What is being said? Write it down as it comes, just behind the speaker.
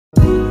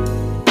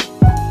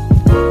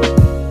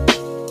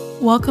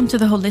Welcome to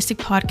the Holistic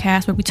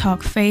Podcast, where we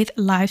talk faith,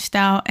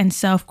 lifestyle, and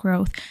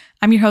self-growth.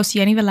 I'm your host,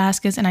 Yenny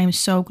Velasquez, and I am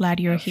so glad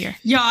you're here.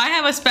 Yo, I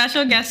have a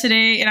special guest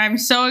today, and I'm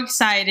so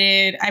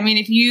excited. I mean,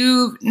 if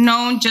you've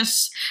known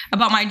just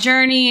about my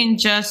journey and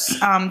just,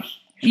 how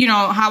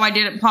I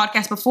did a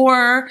podcast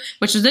before,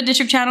 which was the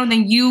District Channel,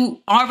 then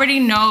you already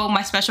know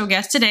my special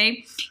guest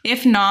today.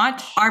 If not,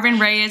 Arvin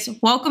Reyes,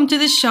 welcome to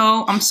the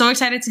show. I'm so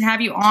excited to have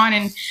you on,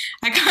 and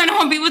I kind of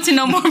want people to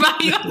know more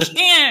about you. I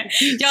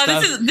can't. Yo,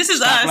 this is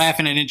stop us.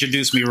 Laughing and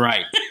introduce me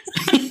right.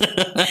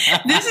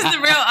 This is the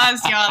real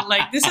us, y'all.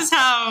 Like, this is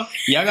how...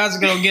 Y'all guys are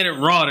going to get it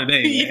raw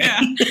today,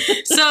 man. Yeah.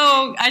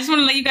 So, I just want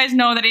to let you guys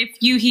know that if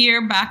you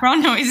hear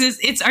background noises,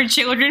 it's our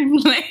children.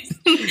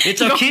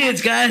 It's our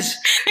kids, guys.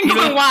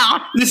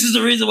 Wow. This is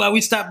the reason why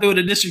we stopped doing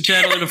the District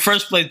Channel in the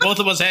first place. Both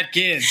of us had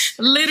kids.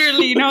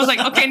 Literally. And I was like,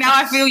 okay, now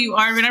I feel you,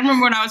 Arvin. I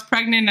remember when I was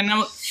pregnant, and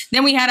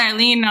then we had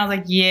Eileen, and I was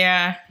like,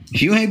 yeah.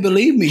 You ain't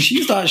believe me.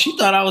 She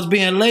thought I was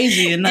being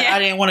lazy, and I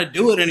didn't want to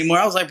do it anymore.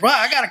 I was like, bro,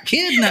 I got a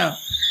kid now.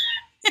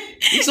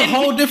 It's a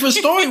whole different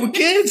story with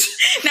kids.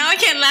 Now I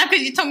can't laugh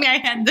because you told me I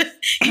had the...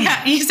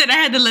 Yeah, you said I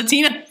had the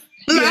Latina.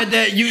 You had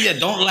that.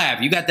 Don't laugh.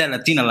 You got that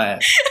Latina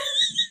laugh.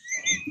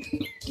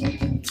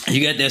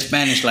 You got that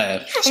Spanish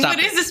laugh. Stop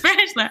What is the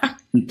Spanish laugh?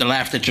 The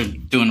laugh that you're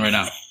doing right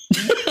now.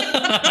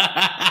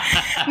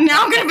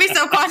 Now I'm going to be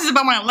so cautious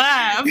about my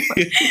laugh.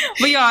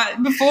 But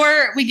y'all,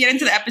 before we get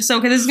into the episode,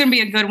 because this is going to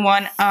be a good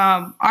one,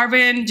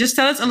 Arvin, just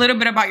tell us a little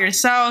bit about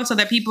yourself so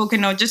that people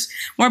can know just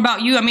more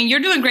about you. I mean, you're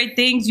doing great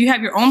things. You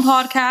have your own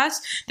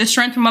podcast, the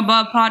Strength from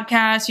Above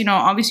podcast. You know,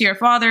 obviously you're a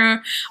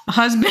father, a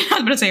husband. I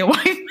was going to say a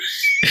wife.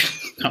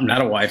 I'm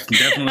not a wife.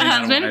 Definitely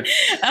not a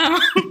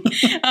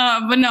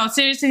wife. But no,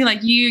 seriously,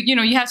 like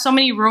you have so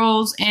many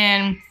roles,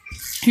 and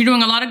you're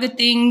doing a lot of good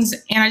things.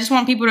 And I just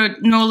want people to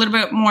know a little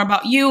bit more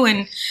about you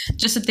and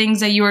just the things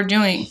that you are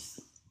doing.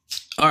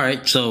 All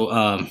right.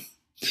 So,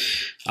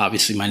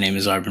 obviously my name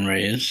is Arvin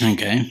Reyes.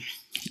 Okay.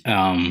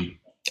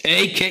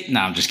 No,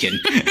 I'm just kidding.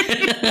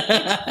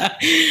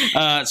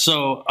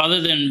 So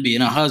other than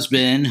being a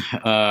husband,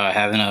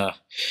 having a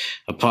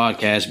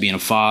podcast, being a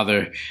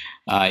father,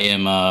 I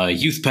am a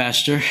youth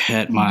pastor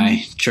at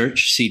my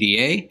church,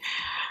 CDA.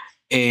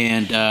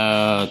 And,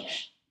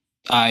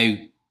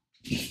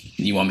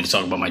 you want me to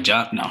talk about my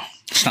job? No,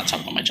 let's not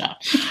talk about my job.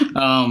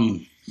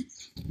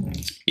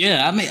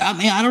 Yeah, I mean,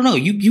 I don't know.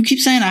 You keep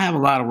saying I have a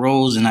lot of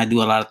roles and I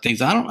do a lot of things.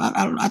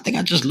 I think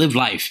I just live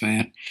life,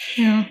 man.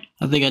 Yeah.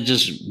 I think I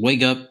just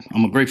wake up.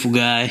 I'm a grateful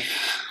guy.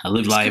 I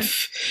live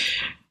life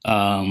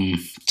to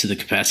the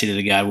capacity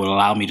that God will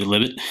allow me to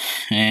live it.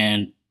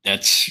 And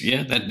that's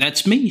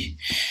me.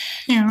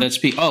 Yeah.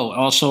 That's me. Oh,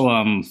 also,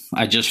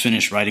 I just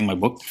finished writing my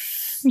book.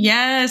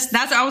 Yes,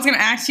 that's what I was going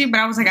to ask you, but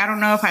I was like, I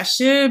don't know if I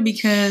should,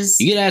 because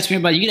you can ask me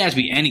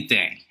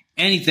anything.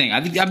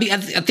 I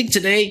think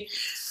today,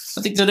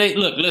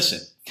 look, listen,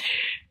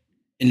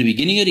 in the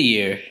beginning of the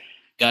year,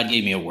 God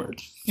gave me a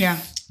word. Yeah.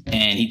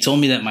 And he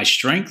told me that my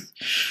strength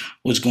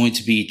was going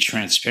to be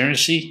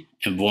transparency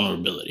and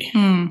vulnerability.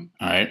 All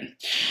right.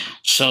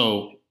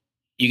 So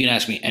you can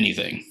ask me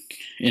anything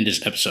in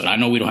this episode. I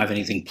know we don't have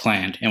anything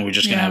planned and we're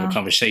just going to have a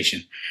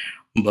conversation,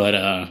 but,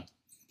 I'm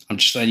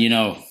just letting you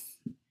know,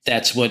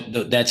 those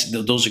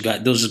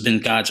have been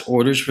God's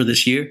orders for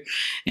this year,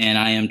 and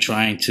I am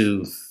trying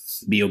to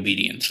be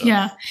obedient. So.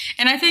 Yeah,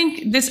 and I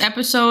think this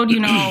episode,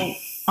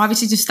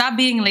 obviously to stop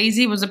being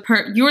lazy was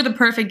you were the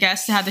perfect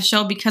guest to have the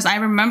show, because I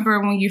remember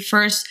when you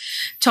first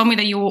told me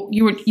that you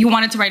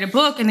wanted to write a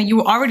book, and then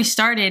you already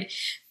started.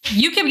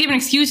 You kept giving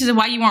excuses of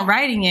why you weren't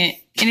writing it,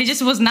 and it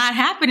just was not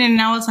happening.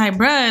 And I was like,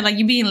 bruh, like,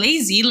 you being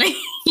lazy, like,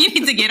 you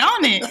need to get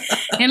on it.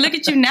 And look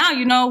at you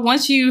now,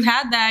 once you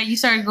had that, you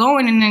started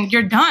going, and then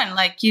you're done.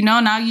 Like,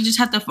 now you just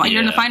have to,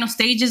 you're in the final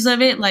stages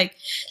of it. Like,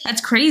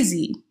 that's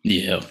crazy.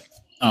 Yeah.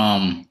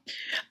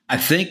 I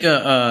think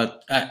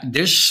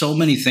there's so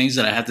many things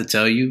that I have to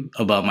tell you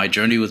about my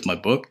journey with my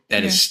book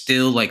that is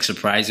still, like,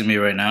 surprising me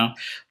right now.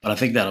 But I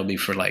think that'll be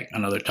for, like,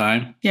 another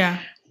time. Yeah.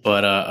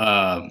 But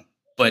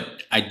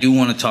I do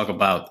want to talk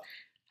about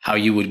how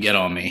you would get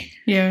on me.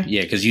 Yeah.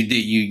 Yeah, because you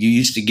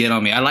used to get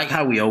on me. I like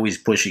how we always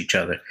push each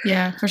other.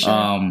 Yeah, for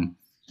sure.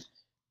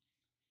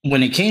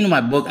 When it came to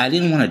my book, I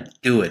didn't want to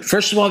do it.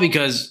 First of all,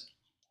 because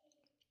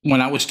when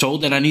I was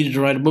told that I needed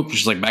to write a book, which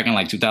was like back in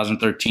like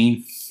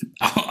 2013,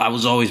 I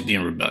was always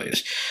being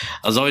rebellious.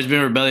 I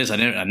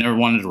never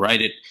wanted to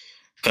write it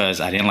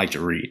because I didn't like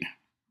to read.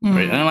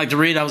 Right? I didn't like to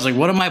read. I was like,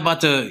 what am I about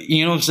to,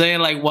 you know what I'm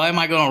saying? Like, why am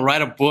I going to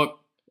write a book?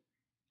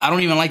 I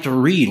don't even like to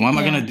read. Why am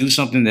I going to do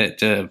something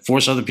that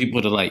force other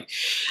people to like?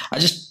 I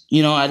just,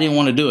 I didn't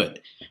want to do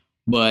it.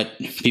 But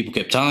people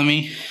kept telling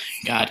me.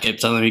 God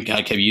kept telling me.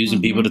 God kept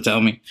using people to tell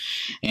me.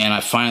 And I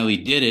finally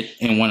did it.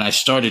 And when I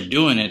started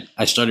doing it,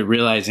 I started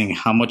realizing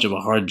how much of a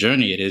hard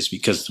journey it is,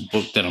 because the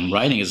book that I'm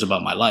writing is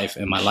about my life.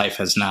 And my life's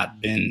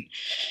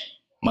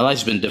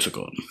been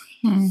difficult.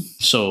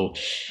 So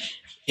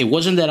it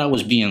wasn't that I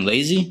was being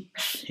lazy.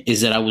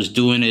 It's that I was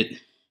doing it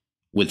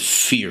with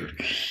fear.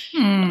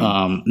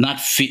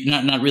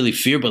 Not really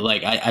fear, but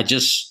like I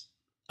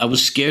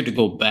was scared to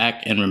go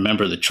back and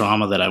remember the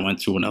trauma that I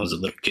went through when I was a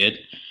little kid.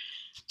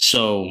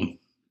 So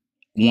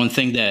one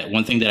thing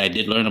that I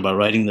did learn about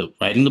writing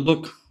the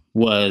book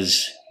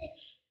was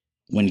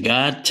when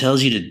God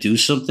tells you to do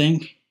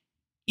something,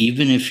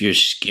 even if you're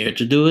scared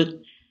to do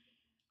it,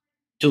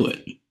 do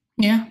it.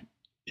 Yeah.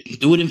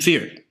 Do it in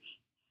fear.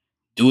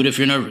 Do it if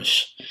you're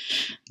nervous.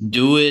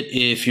 Do it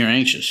if you're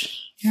anxious.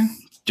 Yeah.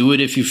 Do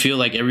it if you feel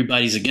like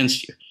everybody's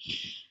against you.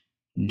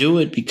 Do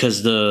it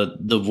because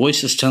the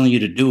voice is telling you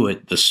to do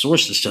it, the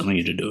source is telling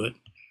you to do it,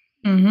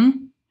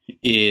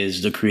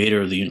 is the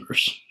creator of the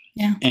universe.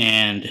 Yeah.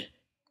 And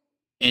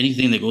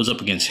anything that goes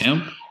up against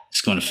him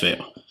is going to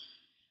fail.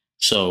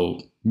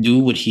 So do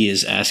what he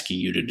is asking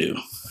you to do.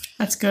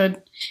 That's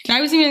good. And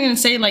I was even going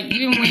to say, like,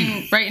 even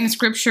when, right, in the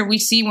scripture, we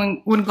see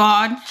when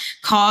God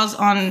calls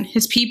on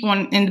his people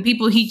and the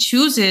people he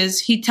chooses,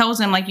 he tells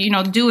them, like,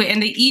 do it.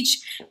 And they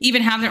each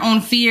even have their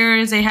own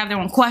fears. They have their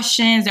own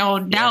questions, their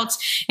own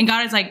doubts. And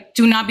God is like,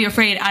 do not be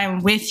afraid. I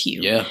am with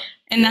you. Yeah.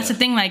 And that's the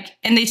thing, like,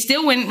 and they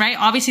still went, right?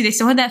 Obviously, they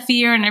still had that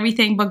fear and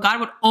everything, but God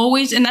would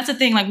always, and that's the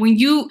thing, like, when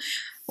you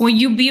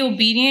be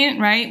obedient,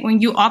 right? When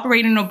you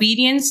operate in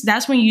obedience,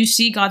 that's when you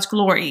see God's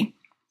glory.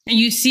 And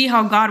you see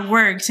how God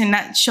works, and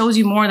that shows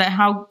you more that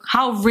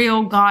how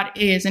real God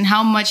is and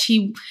how much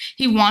he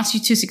wants you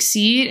to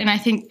succeed. And I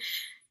think,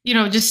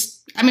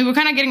 we're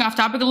kind of getting off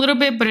topic a little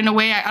bit, but in a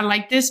way I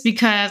like this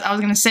because I was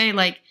going to say,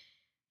 like,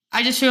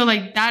 I just feel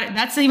like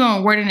that's even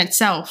a word in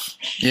itself,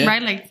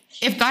 right? Like,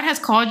 if God has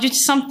called you to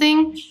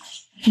something,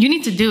 you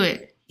need to do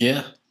it.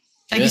 Yeah.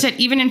 Like you said,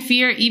 even in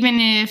fear,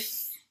 even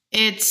if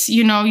it's,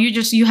 you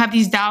have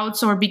these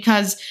doubts, or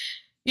because,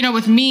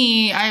 with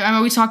me, I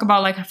always talk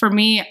about, like, for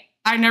me,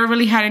 I never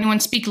really had anyone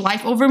speak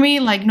life over me.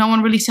 Like, no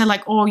one really said,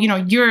 like, oh,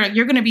 you're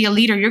going to be a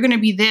leader. You're going to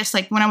be this.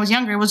 Like, when I was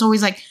younger, it was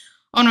always like,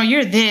 oh, no,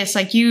 you're this.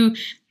 Like, you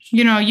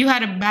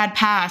had a bad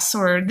past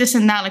or this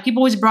and that. Like,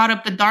 people always brought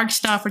up the dark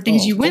stuff or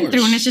things you went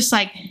through. And it's just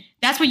like,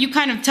 that's what you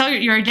kind of tell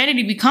your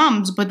identity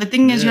becomes. But the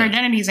thing is, your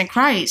identity is in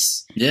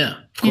Christ.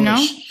 Yeah, of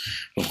course.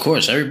 Of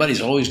course. Everybody's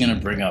always going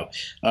to bring up,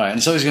 and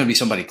it's always going to be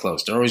somebody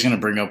close. They're always going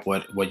to bring up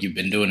what you've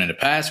been doing in the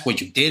past,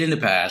 what you did in the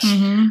past,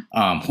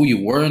 who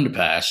you were in the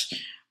past.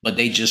 But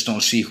they just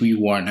don't see who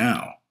you are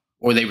now,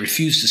 or they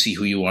refuse to see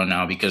who you are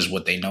now because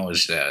what they know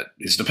is the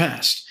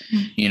past,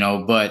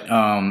 But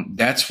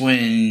that's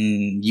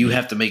when you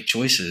have to make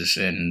choices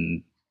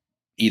and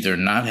either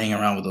not hang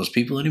around with those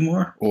people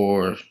anymore,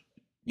 or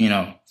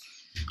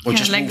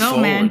just let move go,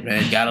 forward,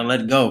 man. Gotta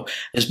let go.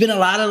 There's been a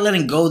lot of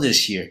letting go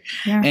this year,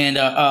 and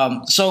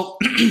so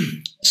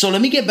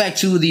let me get back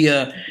to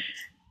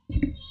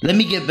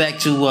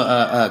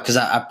because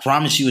I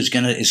promise you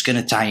it's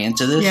gonna tie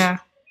into this. Yeah.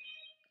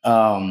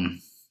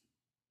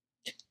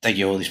 Thank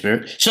you, Holy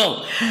Spirit.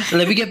 So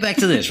let me get back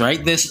to this,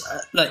 right?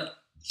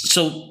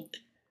 So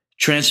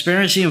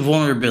transparency and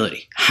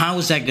vulnerability. How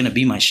is that going to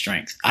be my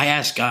strength? I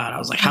asked God, I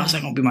was like, how is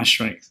that going to be my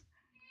strength?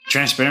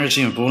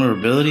 Transparency and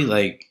vulnerability.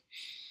 Like,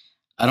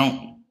 I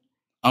don't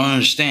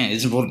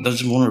understand.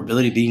 Doesn't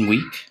vulnerability being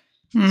weak?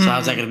 So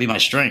how's that going to be my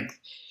strength?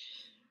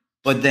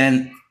 But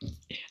then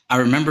I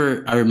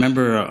remember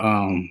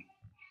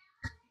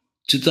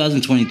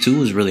 2022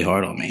 was really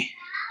hard on me.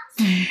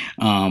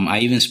 I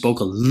even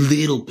spoke a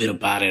little bit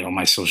about it on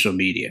my social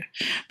media,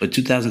 but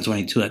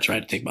 2022, I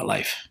tried to take my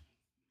life.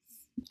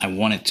 I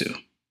wanted to.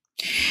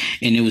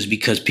 And it was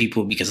because of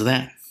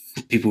that,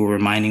 people were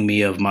reminding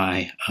me of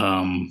my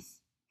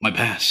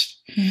past.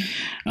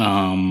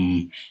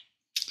 There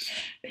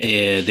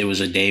was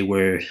a day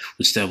where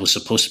that was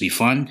supposed to be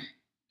fun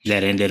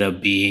that ended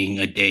up being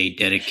a day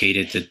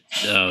dedicated to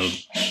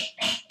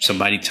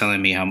somebody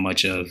telling me how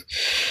much of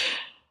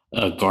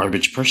a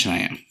garbage person I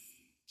am.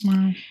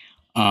 Wow.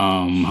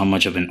 How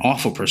much of an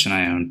awful person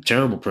I am,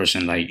 terrible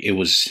person. Like, it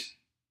was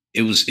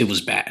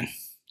bad.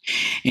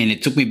 And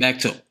it took me back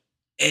to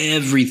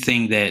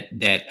everything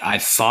that I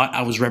thought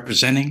I was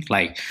representing.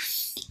 Like,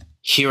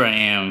 here I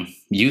am,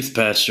 youth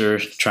pastor,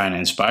 trying to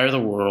inspire the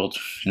world,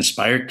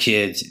 inspire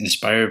kids, and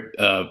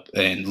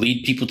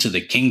lead people to the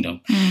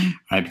kingdom.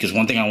 Right? Because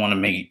one thing I want to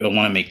make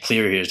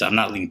clear here is that I'm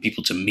not leading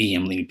people to me,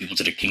 I'm leading people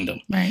to the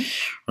kingdom. Right?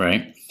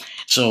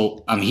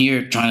 So I'm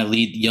here trying to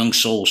lead young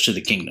souls to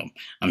the kingdom.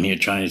 I'm here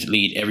trying to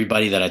lead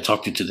everybody that I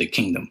talk to the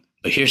kingdom.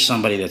 But here's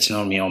somebody that's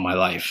known me all my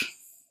life,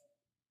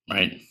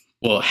 right?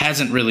 Well,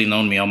 hasn't really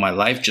known me all my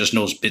life, just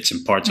knows bits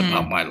and parts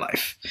about my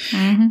life,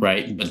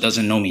 right? But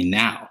doesn't know me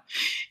now.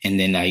 And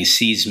then he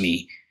sees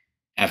me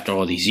after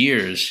all these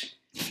years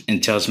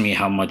and tells me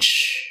how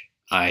much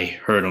I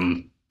hurt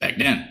him back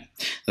then.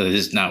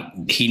 Now,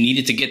 he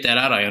needed to get that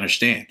out, I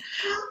understand.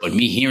 But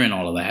me hearing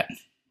all of that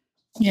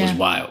was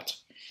wild.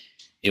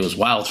 It was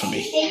wild for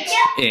me.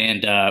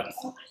 And,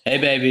 hey,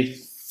 baby.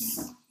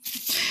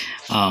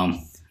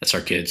 That's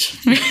our kids.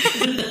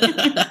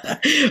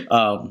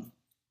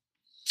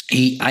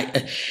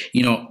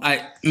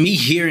 Me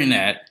hearing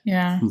that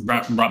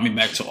brought me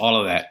back to all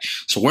of that.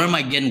 So where am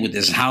I getting with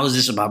this? How is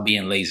this about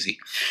being lazy?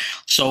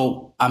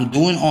 So I'm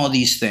doing all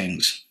these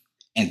things.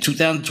 And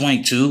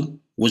 2022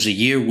 was a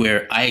year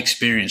where I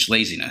experienced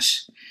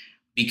laziness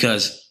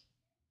because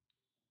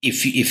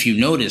if you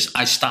notice,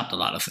 I stopped a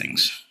lot of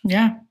things.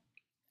 Yeah.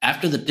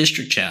 After the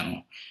district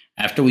channel,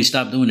 after we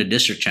stopped doing the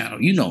district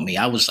channel, you know me,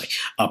 I was like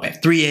up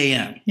at 3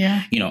 a.m.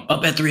 Yeah.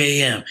 Up at 3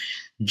 a.m.,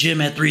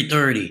 gym at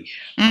 3:30,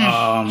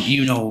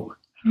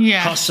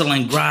 hustle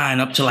and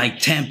grind up to like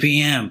 10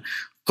 p.m.,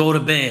 go to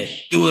bed,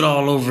 do it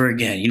all over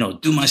again,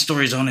 do my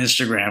stories on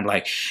Instagram,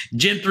 like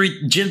gym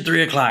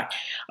 3 o'clock.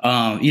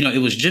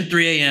 It was gym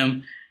 3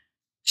 a.m.,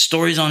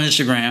 stories on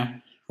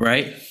Instagram,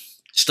 right?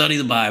 Study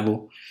the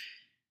Bible,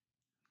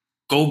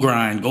 go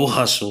grind, go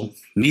hustle,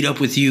 meet up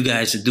with you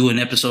guys to do an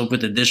episode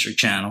with the district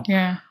channel.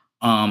 Yeah.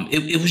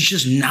 It was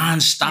just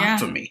nonstop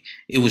for me.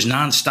 It was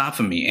nonstop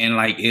for me. And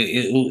like,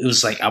 it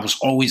was like, I was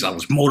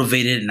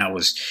motivated, and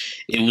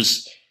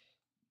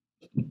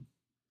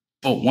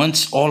but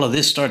once all of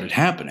this started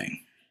happening,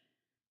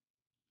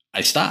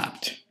 I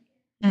stopped.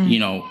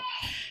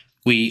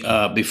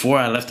 Before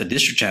I left the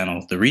district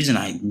channel, the reason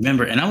I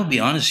remember, and I'm gonna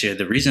be honest here,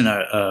 the reason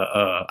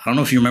I don't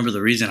know if you remember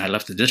the reason I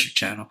left the district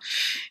channel,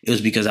 it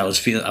was because I was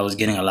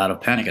getting a lot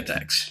of panic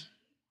attacks.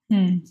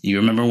 You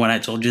remember when I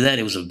told you that?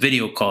 It was a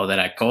video call that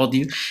I called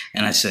you,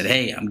 and I said,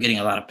 hey, I'm getting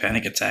a lot of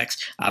panic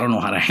attacks. I don't know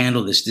how to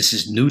handle this. This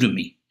is new to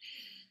me.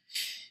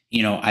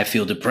 I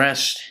feel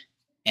depressed,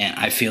 and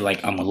I feel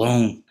like I'm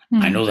alone.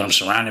 I know that I'm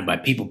surrounded by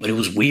people, but it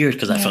was weird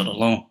because I felt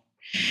alone.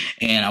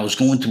 And I was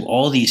going through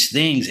all these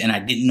things, and I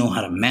didn't know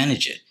how to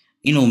manage it.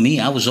 Me,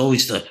 I was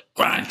always the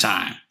grind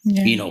time.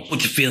 Yeah.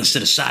 Put your feelings to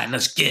the side.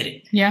 Let's get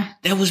it. Yeah.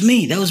 That was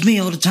me. That was me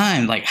all the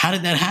time. Like, how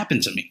did that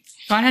happen to me?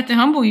 God had to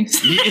humble you.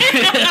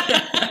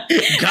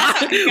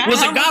 God or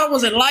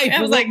was it life?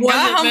 It was like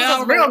God humbled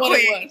us real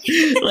quick.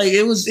 Like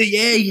it was,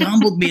 he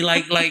humbled me.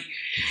 Like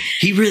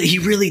he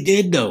really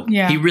did though.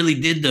 Yeah. He really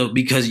did though,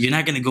 because you're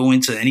not going to go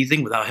into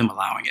anything without him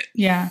allowing it.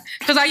 Yeah.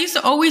 Because I used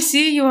to always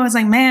see you. I was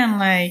like, man,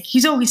 like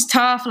he's always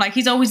tough. Like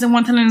he's always the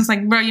one telling us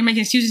like, bro, you're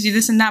making excuses, you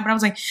this and that. But I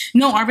was like,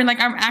 no, Arvin,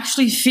 like I'm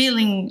actually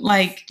feeling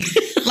like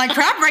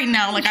crap right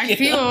now. Like I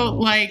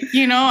feel like,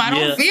 I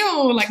don't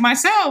feel like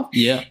myself.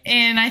 Yeah.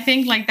 And I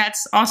think like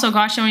that's also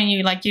God showing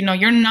you like,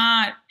 you're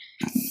not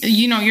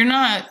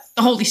the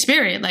Holy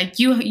Spirit. Like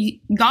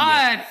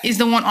God is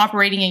the one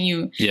operating in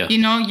you. Yeah.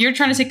 You're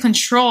trying to take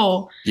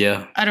control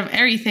out of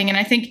everything. And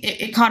I think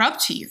it caught up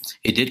to you.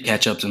 It did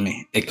catch up to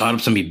me. It caught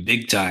up to me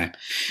big time.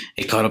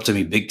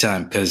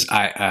 Because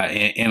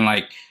and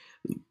like,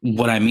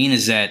 what I mean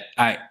is that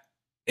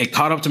it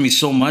caught up to me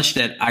so much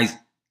that I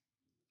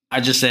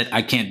just said,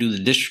 I can't do the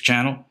district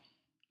channel.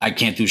 I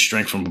can't do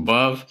Strength from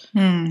Above.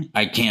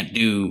 I can't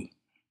do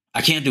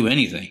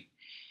anything.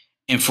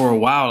 And for a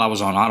while, I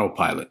was on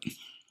autopilot.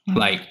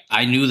 Like,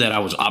 I knew that I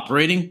was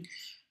operating,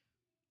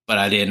 but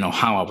I didn't know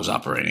how I was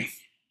operating.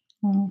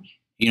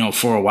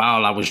 For a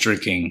while, I was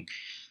drinking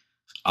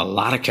a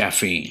lot of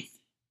caffeine.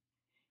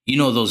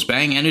 Those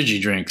Bang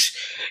energy drinks.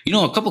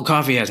 A cup of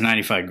coffee has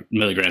 95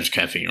 milligrams of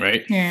caffeine,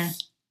 right? Yeah.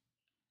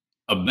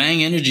 A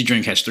Bang energy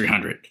drink has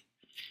 300.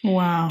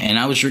 Wow. And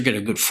I was drinking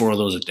a good 4 of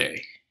those a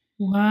day.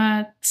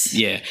 What?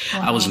 Yeah.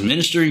 Wow. I was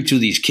ministering to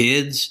these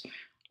kids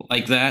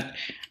like that.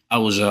 I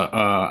was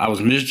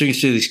ministering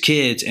to these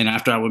kids, and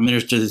after I would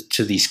minister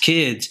to these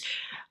kids,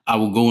 I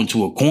would go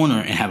into a corner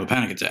and have a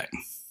panic attack.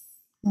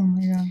 Oh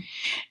my God.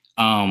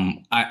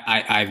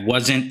 I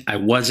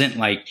wasn't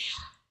like,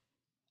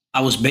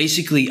 I was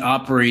basically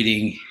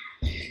operating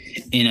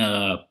in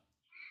a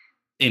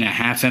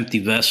half empty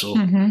vessel.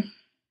 And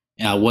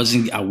I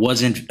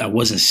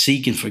wasn't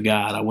seeking for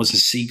God. I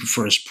wasn't seeking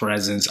for his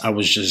presence. I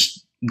was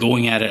just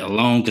going at it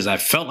alone because I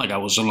felt like I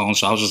was alone.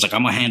 So I was just like,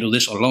 I'm gonna handle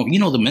this alone.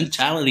 The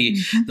mentality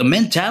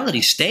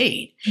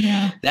stayed.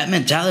 Yeah. That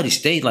mentality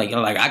stayed. Like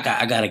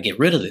I gotta get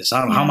rid of this.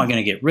 How am I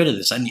gonna get rid of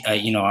this?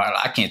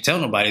 I can't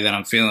tell nobody that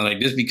I'm feeling like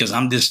this because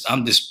I'm this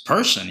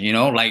person.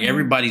 Like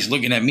everybody's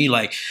looking at me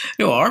like,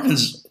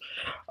 Arvin's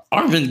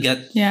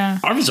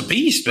a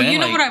beast, man.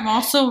 Well, what I've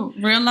also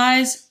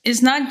realized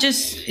is not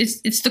just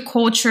it's the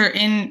culture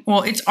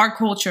it's our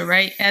culture,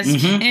 right?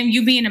 And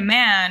you being a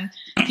man,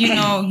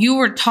 you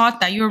were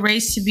taught that you were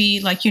raised to be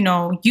like, you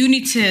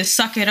need to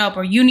suck it up,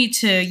 or you need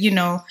to,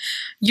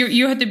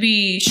 you have to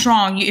be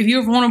strong. If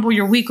you're vulnerable,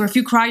 you're weak, or if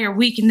you cry, you're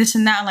weak, and this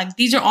and that. Like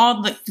these are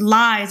all the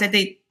lies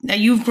that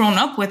you've grown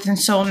up with, and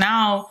so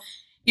now,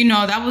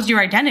 that was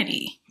your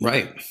identity.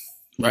 Right.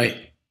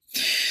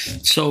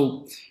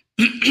 So.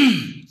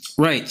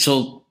 Right.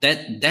 So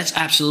that's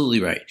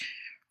absolutely right.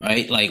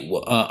 Right. Like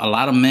a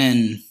lot of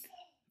men,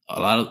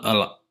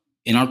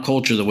 in our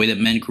culture, the way that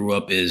men grew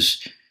up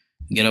is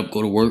get up,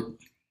 go to work,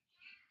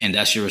 and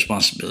that's your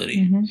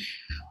responsibility.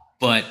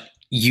 But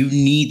you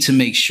need to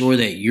make sure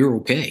that you're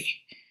okay.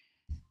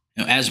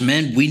 As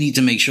men, we need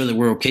to make sure that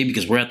we're okay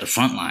because we're at the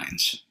front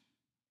lines.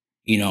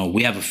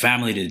 We have a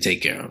family to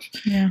take care of.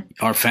 Yeah.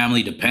 Our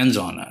family depends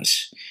on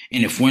us.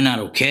 And if we're not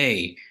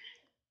okay,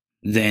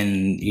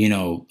 then,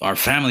 our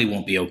family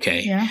won't be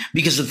okay. Yeah.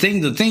 Because the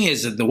thing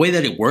is that the way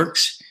that it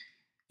works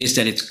is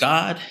that it's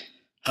God,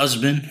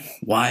 husband,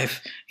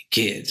 wife,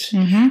 kids.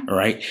 All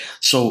right.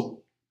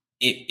 So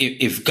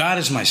if God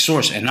is my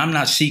source and I'm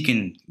not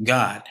seeking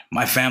God,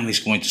 my family's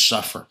going to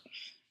suffer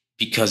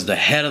because the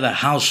head of the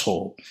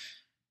household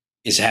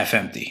is half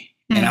empty.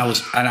 And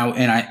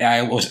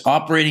I was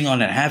operating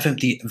on a half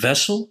empty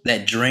vessel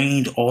that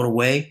drained all the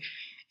way.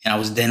 And I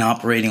was then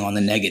operating on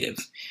the negative,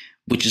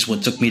 which is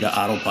what took me to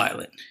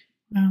autopilot.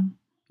 Wow.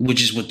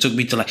 Which is what took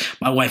me to, like,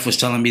 my wife was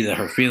telling me that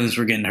her feelings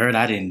were getting hurt.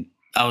 I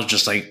was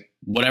just like,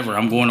 whatever,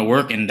 I'm going to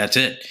work and that's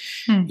it.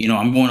 You know,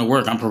 I'm going to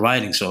work, I'm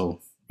providing. So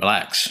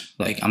relax.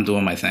 Like, I'm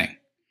doing my thing.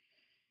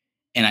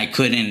 And I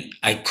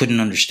couldn't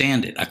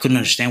understand it. I couldn't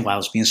understand why I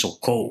was being so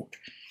cold.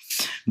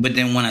 But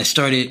then when I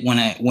started,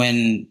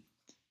 when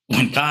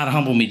God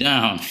humbled me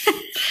down,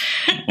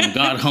 when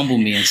God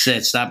humbled me and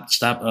said, stop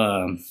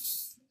trying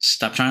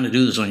to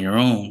do this on your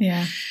own,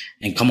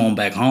 and come on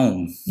back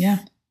home. Yeah.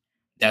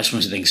 That's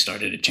when things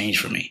started to change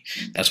for me.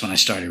 That's when I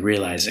started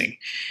realizing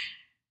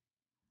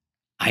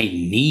I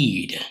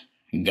need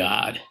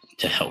God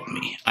to help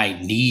me. I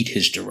need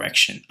his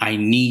direction. I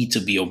need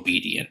to be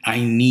obedient. I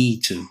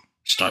need to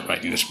start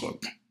writing this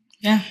book.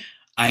 Yeah.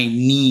 I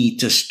need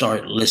to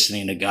start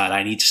listening to God.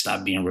 I need to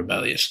stop being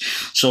rebellious.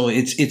 So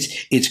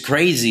it's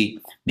crazy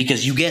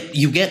because you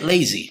get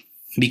lazy.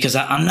 Because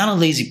I'm not a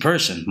lazy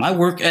person. My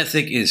work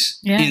ethic is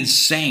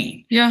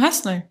insane. You're a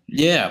hustler.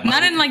 Yeah.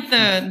 Not in like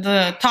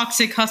the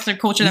toxic hustler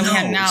culture that we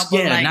have now,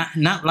 but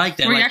not like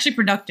that. Where you're actually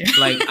productive.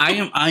 Like I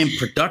am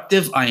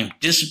productive. I am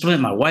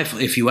disciplined. My wife,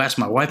 if you ask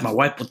my wife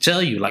will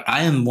tell you, like,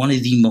 I am one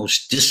of the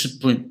most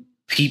disciplined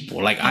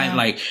people. Like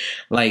I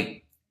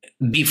like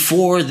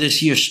before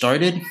this year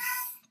started,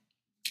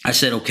 I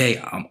said, okay,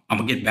 I'm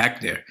gonna get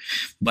back there,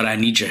 but I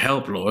need your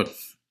help, Lord.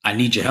 I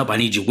need your help. I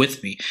need you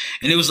with me.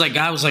 And it was like,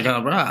 God was like,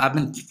 oh, bro, I've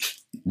been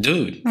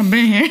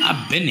here.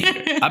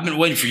 I've been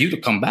waiting for you to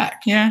come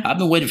back. Yeah. I've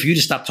been waiting for you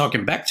to stop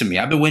talking back to me.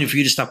 I've been waiting for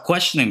you to stop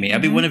questioning me.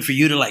 I've been waiting for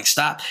you to, like,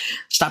 stop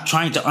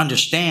trying to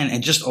understand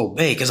and just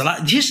obey. Because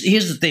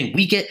here's the thing.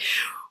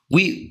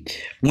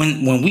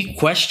 When we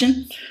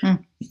question,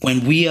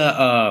 when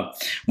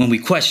we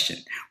question,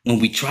 when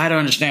we try to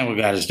understand what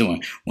God is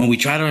doing, when we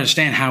try to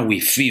understand how we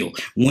feel,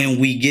 when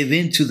we give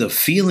in to the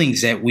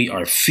feelings that we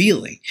are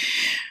feeling,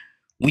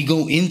 we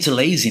go into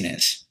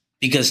laziness.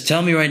 Because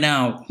tell me right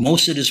now,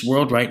 most of this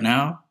world right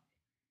now,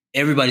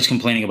 everybody's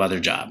complaining about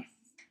their job.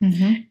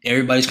 Mm-hmm.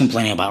 Everybody's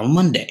complaining about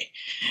Monday.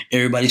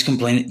 Everybody's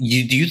complaining.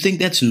 Do you think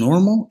that's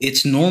normal?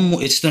 It's normal.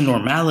 It's the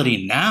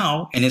normality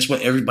now, and it's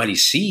what everybody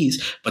sees.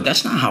 But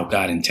that's not how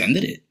God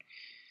intended it.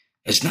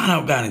 It's not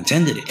how God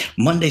intended it.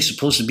 Monday's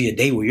supposed to be a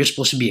day where you're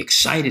supposed to be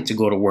excited to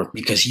go to work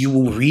because you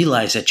will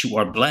realize that you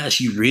are blessed.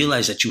 You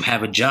realize that you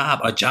have a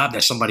job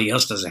that somebody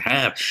else doesn't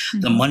have. Mm-hmm.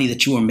 The money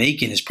that you are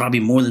making is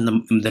probably more than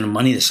the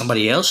money that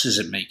somebody else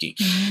isn't making.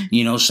 Mm-hmm.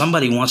 You know,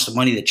 somebody wants the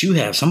money that you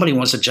have. Somebody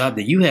wants the job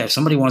that you have.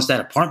 Somebody wants that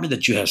apartment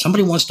that you have.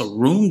 Somebody wants the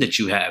room that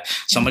you have.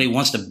 Somebody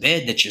wants the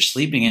bed that you're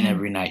sleeping in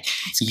every night.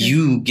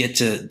 You get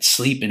to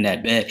sleep in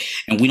that bed,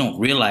 and we don't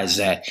realize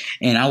that.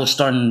 And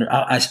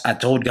I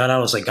told God, I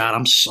was like, God,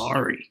 I'm sorry.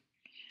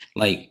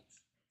 Like,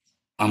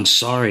 I'm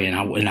sorry, and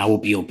I will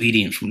be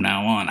obedient from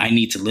now on. I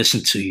need to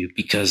listen to you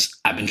because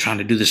I've been trying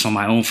to do this on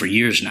my own for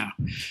years now.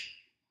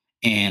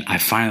 And I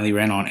finally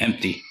ran on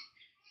empty.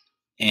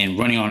 And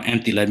running on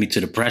empty led me to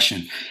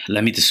depression,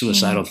 led me to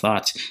suicidal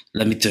thoughts,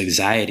 led me to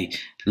anxiety,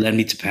 led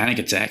me to panic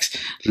attacks,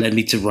 led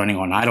me to running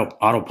on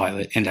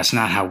autopilot. And that's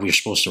not how we're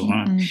supposed to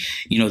run.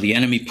 You know, the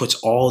enemy puts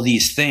all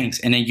these things,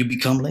 and then you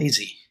become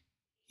lazy.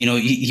 You know,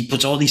 he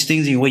puts all these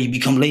things in your way. You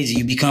become lazy.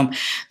 You become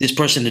this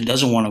person that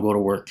doesn't want to go to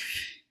work.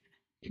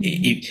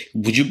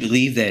 Would you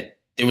believe that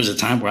there was a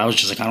time where I was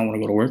just like, I don't want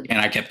to go to work,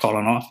 and I kept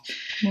calling off?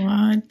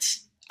 What?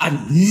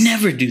 I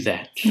never do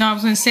that. No, I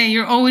was going to say,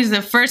 you're always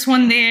the first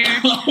one there.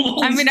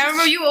 I mean, I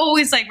remember you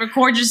always, like,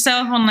 record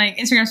yourself on, like,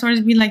 Instagram stories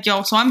and be like,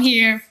 yo, so I'm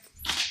here.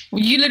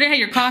 Well, you literally had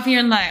your coffee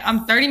and, like,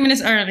 I'm 30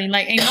 minutes early.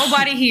 Like, ain't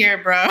nobody here,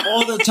 bro.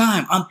 All the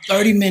time. I'm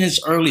 30 minutes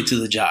early to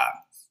the job.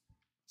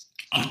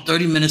 I'm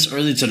 30 minutes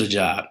early to the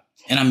job,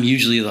 and I'm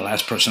usually the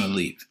last person to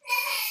leave.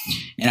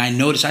 And I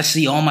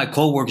see all my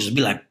coworkers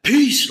be like,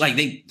 peace, like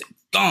they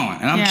gone.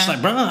 And I'm just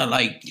like, bro,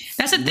 like,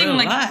 that's the thing.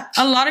 Relax.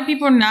 Like, a lot of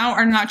people now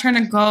are not trying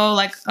to go,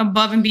 like,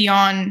 above and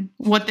beyond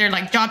what their,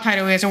 like, job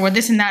title is or what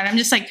this and that. I'm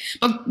just like,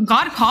 but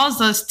God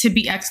calls us to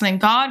be excellent.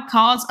 God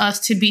calls us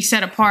to be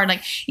set apart.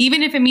 Like,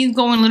 even if it means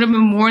going a little bit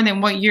more than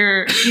what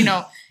you're, you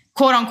know,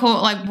 quote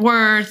unquote, like,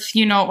 worth,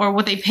 you know, or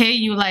what they pay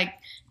you, like,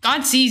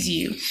 God sees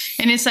you.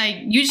 And it's like,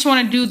 you just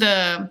want to do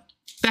the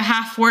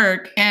half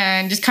work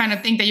and just kind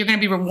of think that you're going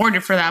to be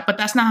rewarded for that. But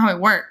that's not how it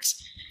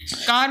works.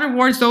 God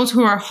rewards those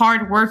who are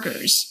hard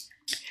workers.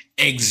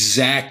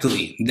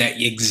 Exactly.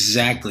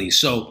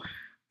 So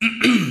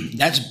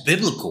that's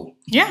biblical.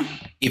 Yeah.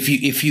 If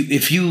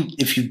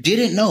you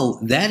didn't know,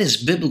 that is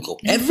biblical.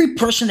 Every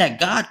person that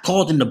God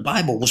called in the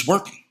Bible was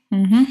working.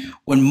 Mm-hmm.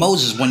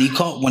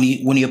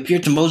 When he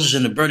appeared to Moses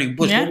in the burning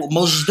bush, what was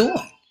Moses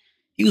doing?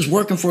 He was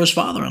working for his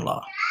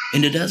father-in-law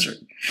in the desert.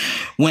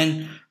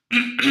 When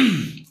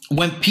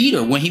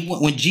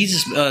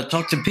Jesus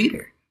talked to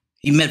Peter,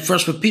 he met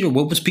first with Peter.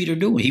 What was Peter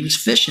doing? He was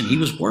fishing. He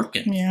was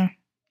working. Yeah.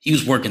 He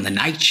was working the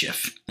night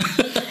shift.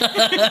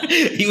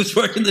 He was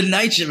working the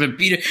night shift,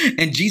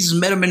 and Jesus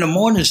met him in the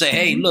morning and said,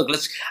 "Hey, look,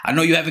 I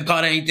know you haven't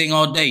caught anything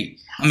all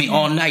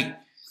night.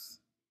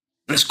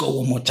 Let's go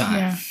one more time."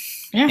 Yeah.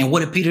 Yeah. And what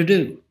did Peter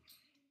do?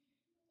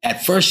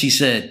 At first he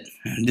said,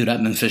 "Dude,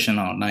 I've been fishing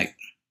all night."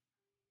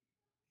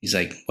 He's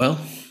like, "Well,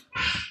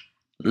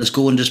 let's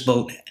go in this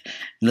boat and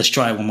let's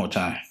try it one more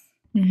time."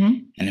 Mm-hmm.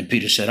 And then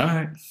Peter said, "All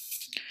right,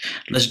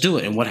 let's do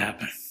it." And what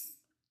happened?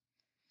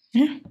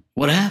 Yeah.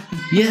 What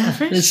happened? Yeah.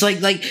 It's like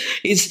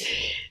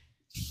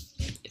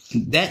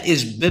that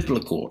is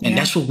biblical. And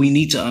that's what we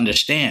need to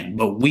understand.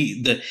 But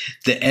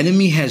the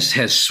enemy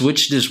has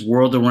switched this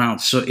world around.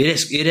 So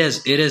it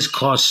has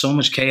caused so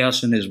much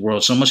chaos in this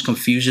world, so much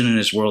confusion in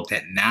this world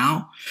that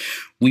now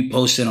we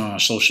post it on our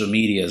social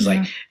media. It's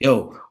like,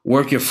 yo,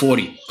 work your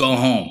 40, go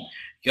home.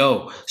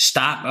 Yo,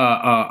 stop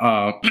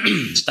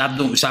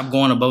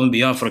going above and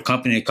beyond for the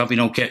company. The company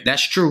don't care.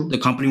 That's true. The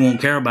company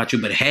won't care about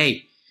you. But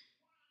hey,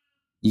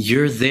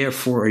 you're there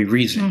for a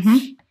reason. Mm-hmm.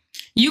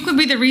 You could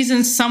be the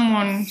reason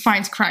someone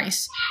finds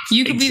Christ.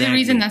 You could be the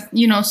reason that,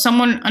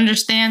 someone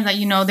understands that,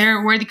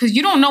 they're worthy, because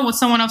you don't know what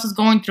someone else is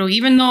going through,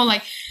 even though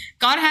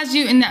God has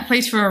you in that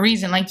place for a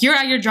reason. You're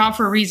at your job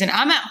for a reason.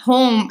 I'm at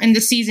home in the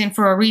season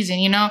for a reason,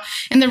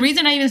 And the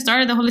reason I even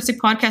started the Holistic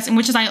Podcast, and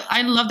which is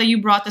I love that you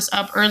brought this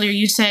up earlier.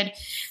 You said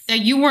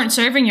that you weren't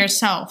serving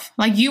yourself.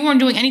 You weren't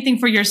doing anything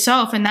for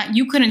yourself, and that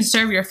you couldn't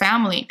serve your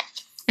family.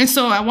 And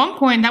so at one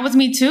point, that was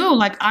me too.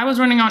 I was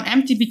running on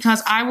empty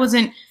because I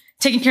wasn't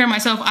taking care of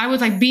myself. I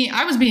was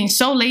being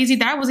so lazy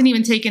that I wasn't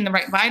even taking the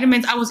right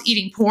vitamins. I was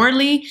eating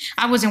poorly.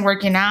 I wasn't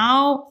working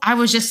out. I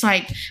was just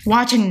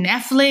watching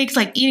Netflix,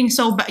 eating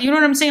so bad. You know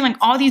what I'm saying?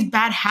 All these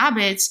bad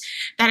habits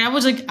that I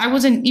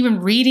wasn't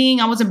even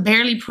reading. I wasn't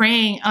barely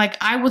praying.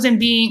 I wasn't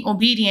being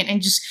obedient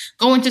and just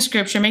going to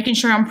scripture, making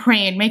sure I'm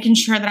praying, making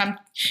sure that I'm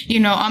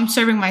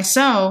serving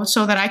myself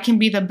so that I can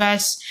be the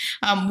best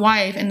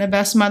wife and the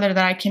best mother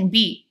that I can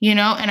be,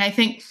 And I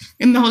think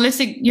in the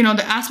holistic,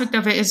 the aspect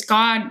of it is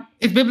God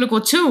is biblical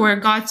too, where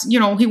God's,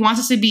 He wants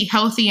us to be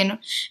healthy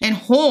and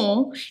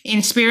whole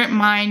in spirit,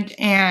 mind,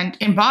 and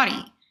in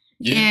body.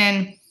 Yeah.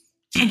 And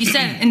like you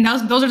said, and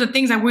those are the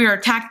things that we are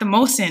attacked the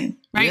most in,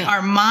 right? Yeah.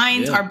 Our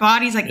minds, our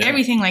bodies,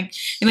 everything.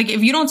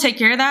 If you don't take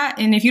care of that,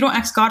 and if you don't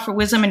ask God for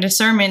wisdom and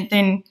discernment,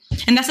 then,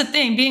 and that's the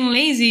thing, being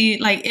lazy,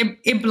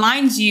 it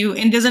blinds you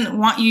and doesn't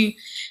want you,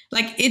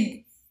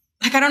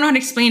 I don't know how to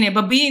explain it,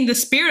 but being the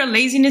spirit of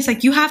laziness,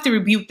 you have to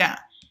rebuke that.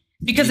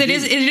 Because it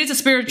is a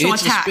spiritual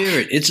attack.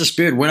 It's a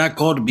spirit. We're not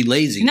called to be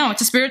lazy. No,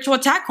 it's a spiritual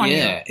attack on you.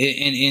 Yeah, and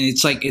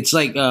it's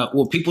like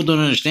what people don't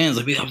understand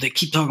is they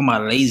keep talking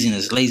about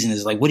laziness.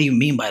 What do you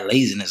mean by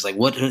laziness?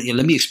 What?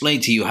 Let me explain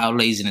to you how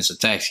laziness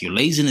attacks you.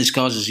 Laziness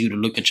causes you to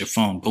look at your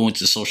phone, go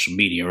into social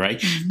media, right?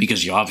 Mm-hmm.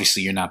 Because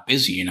you're not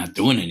busy. You're not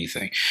doing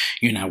anything.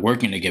 You're not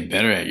working to get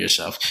better at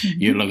yourself.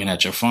 Mm-hmm. You're looking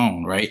at your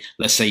phone, right?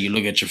 Let's say you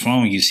look at your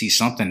phone, you see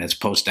something that's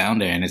posted down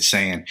there, and it's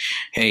saying,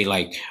 "Hey,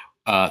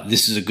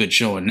 this is a good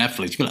show on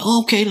Netflix." You're like,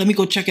 "Oh, okay, let me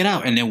go check it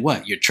out." And then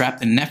what? You're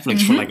trapped in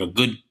Netflix for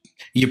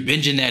you're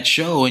binging that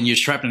show and you're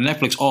trapped in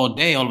Netflix all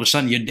day. All of a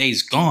sudden your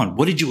day's gone.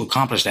 What did you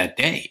accomplish that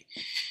day?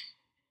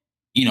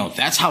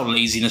 That's how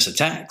laziness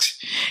attacks.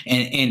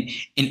 And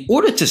in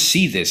order to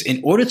see this,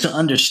 in order to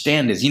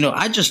understand this,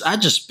 I just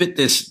spit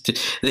this.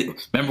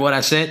 Remember what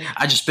I said?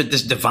 I just spit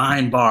this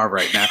divine bar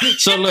right now.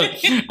 So look,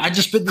 I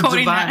just spit the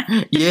divine.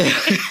 That. Yeah.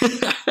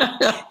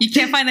 You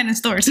can't find that in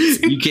stores.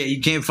 You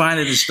can't find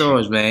it in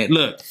stores, man.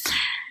 Look,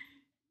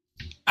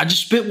 I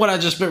just spit what I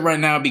just spit right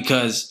now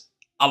because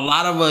a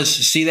lot of us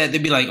see that,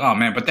 they'd be like, "Oh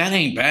man, but that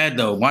ain't bad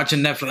though. Watching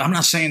Netflix." I'm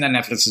not saying that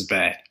Netflix is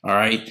bad. All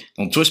right.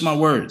 Don't twist my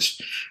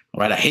words. All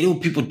right, I hate it when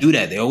people do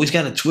that. They always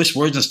got to twist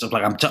words and stuff.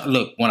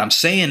 Look, what I'm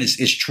saying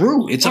is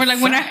true. It's or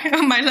when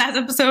on my last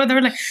episode, they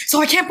were like,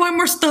 "So I can't buy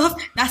more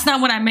stuff." That's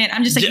not what I meant.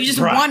 I'm just you're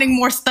just wanting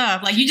more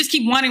stuff. You just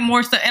keep wanting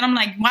more stuff, and I'm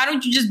like, why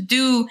don't you just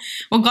do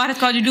what God has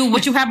called you to do?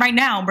 What you have right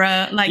now,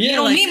 bruh. You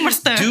don't need more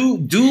stuff. Do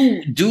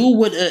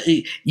what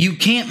you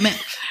can't.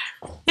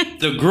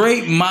 The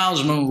great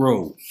Miles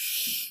Monroe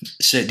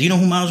said, do you know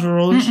who Miles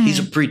Monroe is? Mm-mm. He's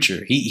a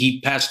preacher.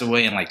 He passed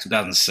away in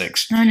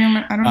 2006. I don't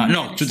know.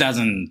 No,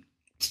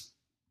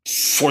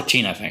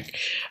 2014, I think.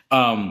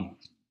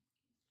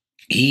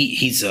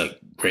 He's a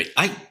great.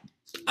 I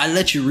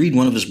let you read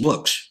one of his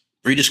books,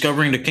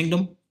 Rediscovering the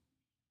Kingdom.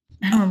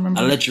 I don't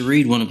remember. I let you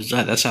read one of his.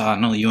 That's how I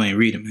know you ain't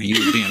reading, man.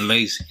 You was being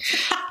lazy.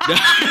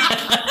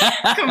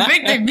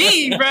 Convicted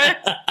me, bro.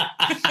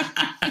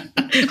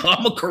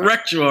 I'm gonna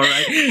correct you, all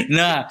right?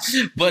 Nah,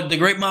 but the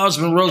great Miles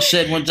Monroe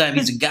said one time,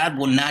 he said, "God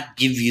will not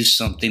give you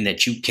something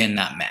that you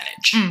cannot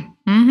manage."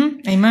 Mm-hmm.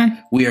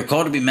 Amen. We are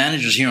called to be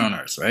managers here on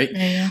earth, right?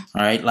 Yeah.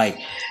 All right,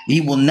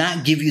 He will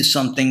not give you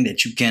something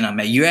that you cannot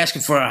manage. You're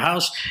asking for a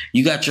house,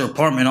 you got your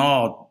apartment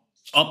all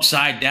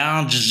upside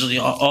down, just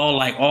all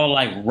like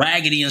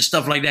raggedy and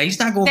stuff like that. He's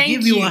not going to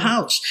give you a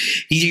house.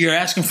 You're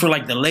asking for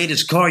like the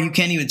latest car. You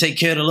can't even take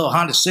care of the little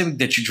Honda Civic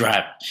that you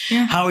drive.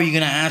 Yeah. How are you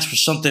going to ask for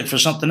something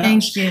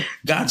else? Thank you.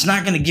 God's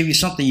not going to give you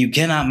something you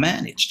cannot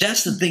manage.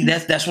 That's the thing.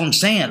 That's what I'm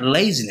saying.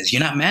 Laziness.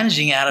 You're not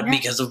managing it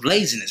because of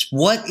laziness.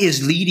 What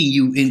is leading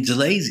you into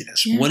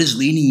laziness? Yeah. What is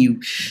leading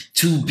you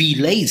to be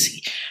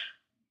lazy?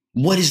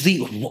 What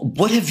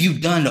have you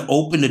done to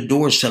open the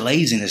doors to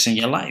laziness in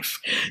your life?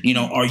 You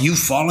know, are you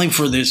falling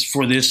for this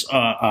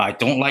I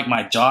don't like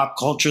my job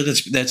culture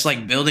that's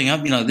like building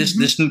up, you know,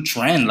 this new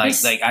trend, like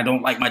I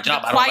don't like my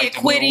job. I don't like to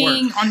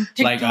quitting work. On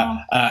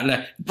TikTok.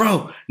 Like,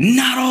 bro,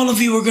 not all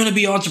of you are going to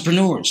be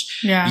entrepreneurs.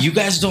 Yeah. You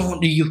guys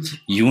don't,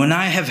 you and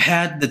I have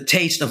had the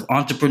taste of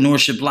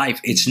entrepreneurship life.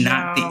 It's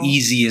not the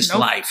easiest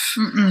life.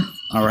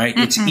 All right.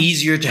 It's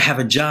easier to have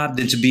a job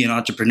than to be an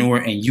entrepreneur.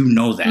 And you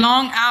know that.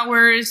 Long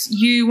hours.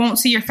 You won't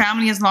see your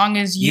family as long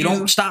as you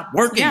don't stop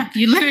working. Yeah.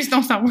 You literally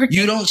don't stop working.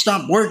 You don't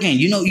stop working.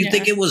 You know, you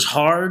think it was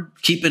hard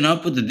keeping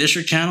up with the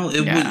District Channel?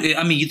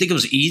 I mean, you think it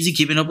was easy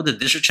keeping up with the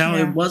District Channel?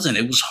 Yeah. It wasn't.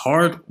 It was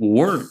hard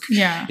work.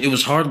 Yeah. It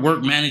was hard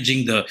work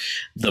managing the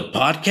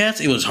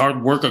podcast. It was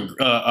hard work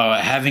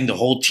having the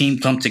whole team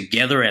come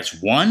together as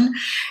one.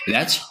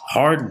 That's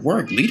hard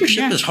work.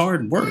 Leadership is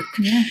hard work.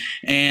 Yeah.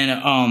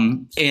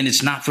 And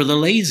it's not for the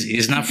lazy.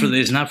 It's not for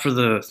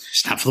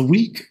the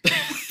weak.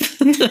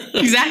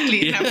 Exactly.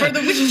 It's not for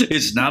the weak.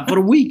 It's not for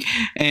the weak.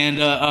 And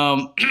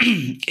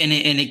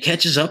it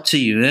catches up to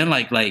you.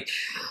 And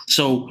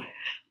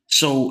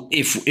so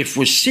if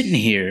we're sitting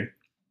here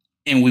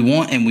and we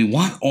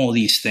want all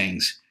these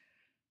things,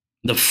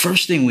 the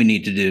first thing we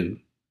need to do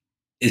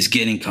is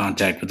get in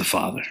contact with the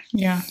Father.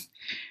 Yeah.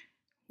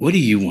 What do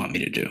you want me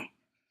to do?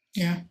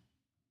 Yeah.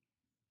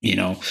 You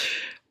know,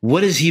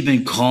 what has He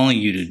been calling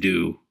you to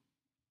do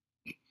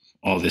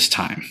all this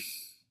time?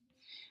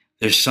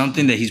 There's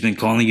something that He's been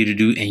calling you to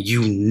do and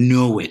you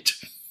know it,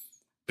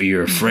 but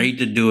you're afraid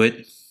to do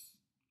it.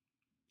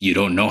 You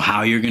don't know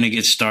how you're going to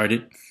get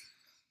started.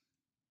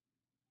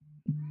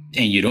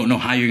 And you don't know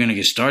how you're going to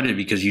get started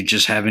because you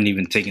just haven't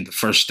even taken the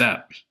first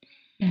step.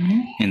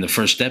 Mm-hmm. And the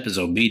first step is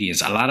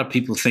obedience. A lot of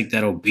people think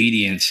that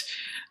obedience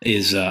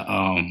is,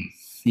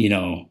 you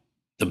know,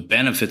 the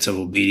benefits of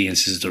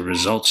obedience is the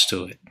results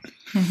to it.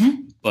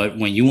 Mm-hmm. But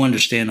when you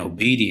understand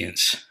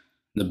obedience,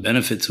 the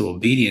benefit to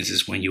obedience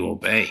is when you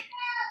obey.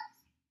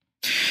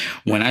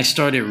 When I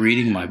started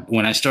doing my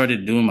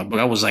book,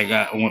 I was like,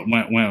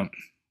 when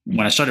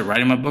I started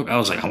writing my book, I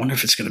was like, I wonder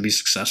if it's going to be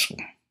successful.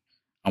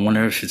 I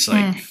wonder if it's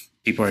like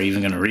people are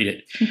even going to read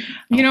it.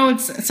 You know,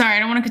 sorry, I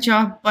don't want to cut you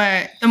off,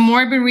 but the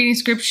more I've been reading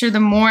scripture, the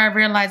more I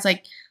realized,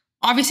 like,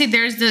 obviously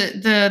there's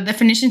the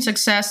definition of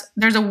success.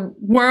 There's a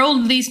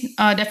worldly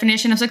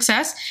definition of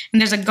success,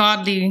 and there's a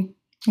godly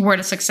word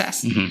of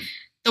success. Mm-hmm.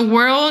 The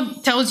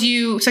world tells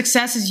you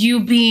success is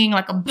you being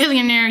like a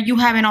billionaire, you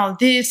having all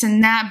this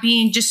and that,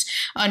 being just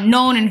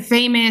known and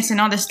famous and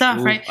all this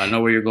stuff, right? I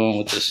know where you're going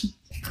with this.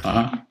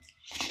 Uh-huh.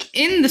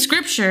 In the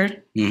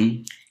scripture,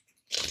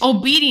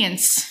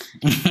 obedience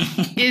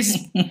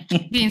is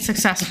being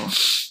successful.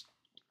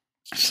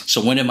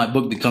 So when did my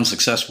book become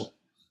successful?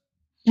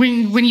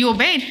 When you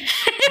obeyed.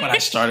 When I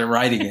started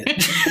writing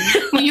it.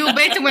 When you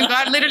obeyed to when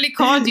God literally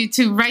called you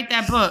to write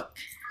that book.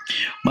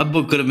 My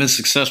book could have been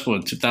successful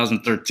in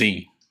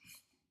 2013.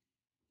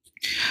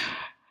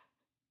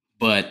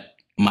 But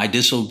my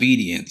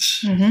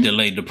disobedience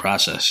delayed the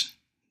process.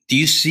 Do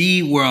you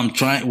see what I'm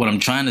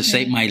trying to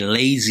say? My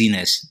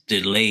laziness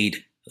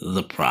delayed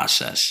the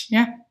process.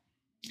 Yeah.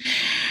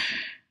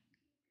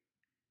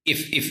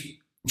 If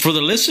for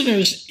the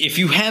listeners,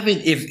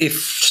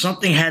 if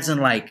something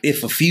hasn't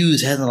if a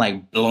fuse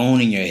hasn't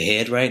blown in your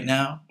head right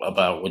now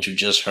about what you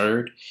just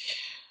heard,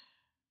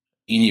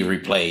 you need to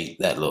replay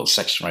that little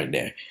section right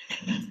there.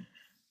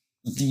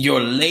 Your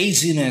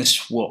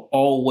laziness will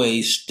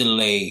always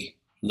delay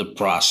the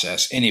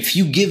process. And if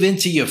you give in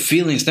to your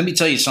feelings, let me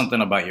tell you something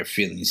about your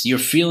feelings. Your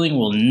feeling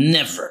will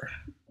never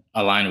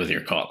align with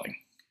your calling.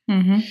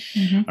 Mm-hmm,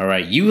 mm-hmm. All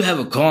right. You have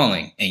a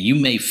calling and you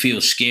may feel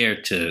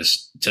scared to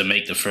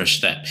make the first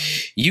step.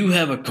 You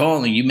have a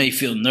calling. You may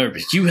feel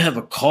nervous. You have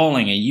a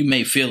calling and you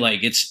may feel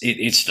like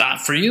it's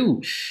not for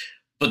you.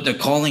 But the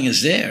calling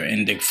is there,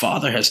 and the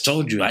Father has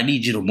told you, I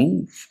need you to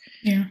move.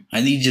 Yeah.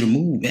 I need you to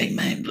move. Hey,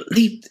 man,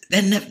 leave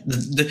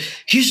that.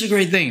 Here's the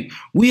great thing.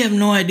 We have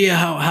no idea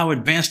how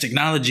advanced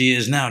technology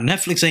is now.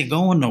 Netflix ain't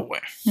going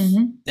nowhere.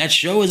 Mm-hmm. That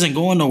show isn't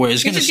going nowhere.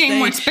 It's going to stay. Getting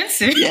more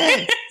expensive.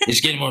 Yeah.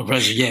 It's getting more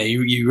expensive. Yeah,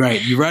 you're right.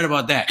 You're right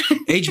about that.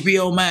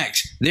 HBO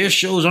Max, their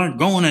shows aren't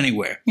going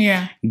anywhere.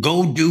 Yeah.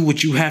 Go do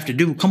what you have to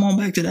do. Come on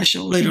back to that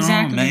show later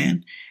on,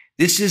 man.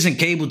 This isn't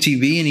cable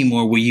TV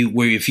anymore where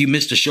if you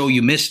missed a show,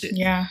 you missed it.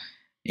 Yeah.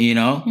 You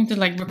know, you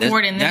have to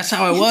record in that's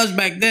how it was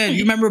back then.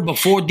 You remember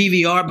before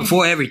DVR,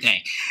 before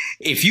everything.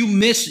 If you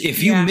missed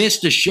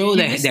the show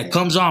that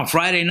comes on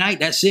Friday night,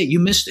 that's it. You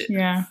missed it.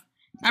 Yeah,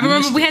 I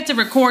remember we had to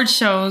record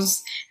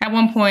shows at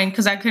one point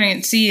because I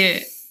couldn't see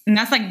it, and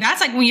that's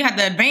like when you had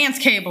the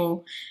advanced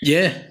cable.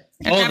 Yeah,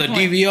 Oh, the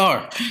point.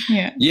 DVR.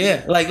 Yeah.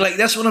 Yeah. Like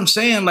that's what I'm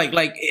saying. Like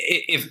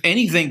if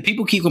anything,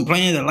 people keep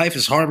complaining that life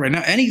is hard right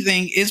now.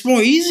 Anything, it's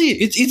more easy.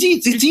 It's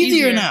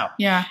easier now.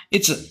 Yeah.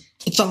 It's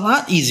a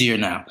lot easier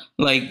now.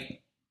 Like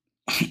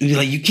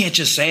you can't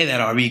just say that,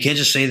 Arvin. You can't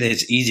just say that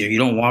it's easier. You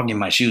don't walk in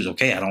my shoes.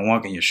 Okay, I don't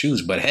walk in your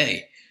shoes, but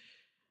hey,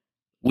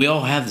 we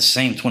all have the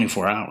same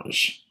 24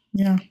 hours.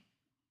 Yeah.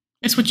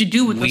 It's what you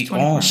do with those 24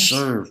 hours. We all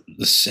serve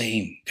the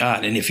same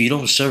God. And if you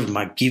don't serve him,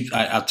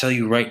 I'll tell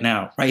you right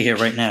now, right here,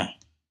 right now,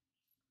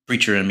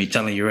 preacher in me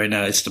telling you right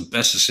now, it's the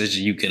best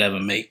decision you could ever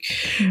make.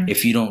 Mm-hmm.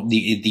 If you don't,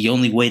 the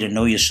only way to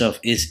know yourself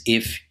is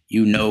if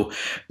you know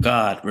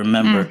God.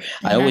 Remember,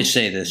 I always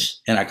say this,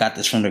 and I got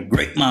this from the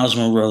great Miles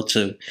Monroe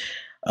too.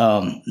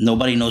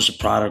 Nobody knows the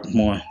product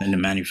more than the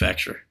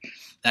manufacturer.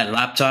 That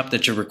laptop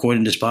that you're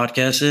recording this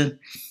podcast in,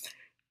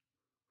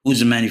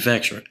 who's the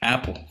manufacturer?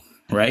 Apple,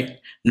 right?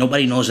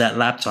 Nobody knows that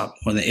laptop.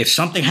 If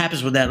something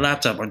happens with that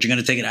laptop, aren't you going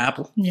to take it to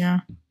Apple?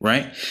 Yeah.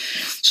 Right?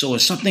 So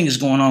if something is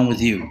going on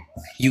with you,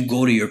 you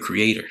go to your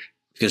creator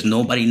because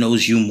nobody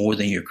knows you more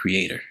than your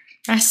creator.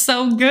 That's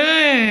so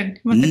good.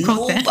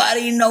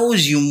 Nobody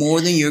knows you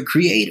more than your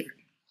creator.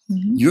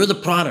 Mm-hmm. You're the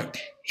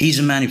product. He's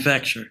a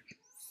manufacturer.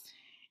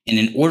 And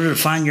in order to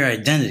find your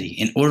identity,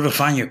 in order to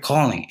find your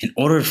calling, in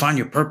order to find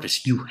your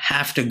purpose, you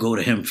have to go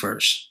to him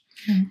first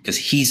because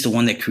he's the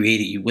one that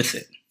created you with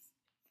it.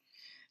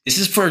 This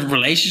is for a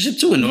relationship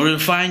too. In order to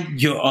find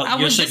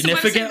your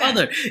significant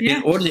other, yeah.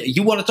 In order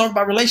you want to talk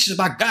about relationships,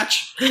 I got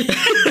you.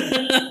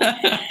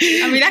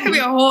 I mean, that could be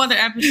a whole other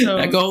episode.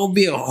 That could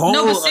be a whole.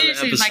 No, but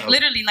seriously, other episode. Like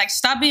literally, like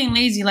stop being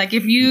lazy. Like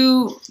if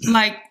you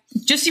like.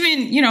 Just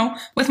even,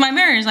 with my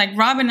marriage, like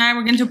Rob and I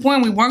were getting to a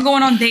point we weren't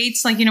going on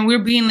dates. Like, we were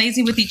being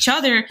lazy with each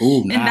other.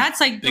 Ooh, and that's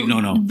like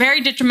no.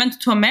 very detrimental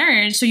to a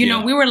marriage. So,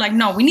 we were like,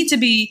 no, we need to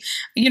be,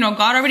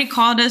 God already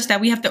called us that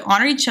we have to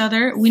honor each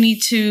other. We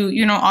need to,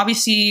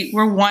 obviously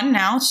we're one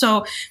now.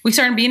 So we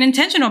started being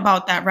intentional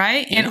about that,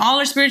 right? Yeah. And all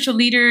our spiritual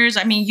leaders,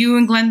 I mean, you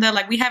and Glenda,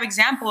 like we have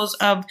examples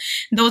of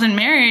those in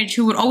marriage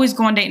who would always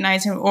go on date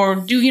nights or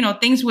do,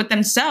 things with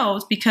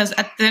themselves because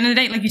at the end of the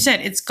day, like you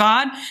said, it's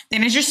God,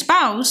 then it's your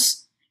spouse.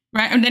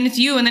 Right. And then it's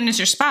you and then it's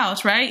your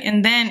spouse. Right.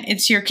 And then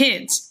it's your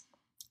kids.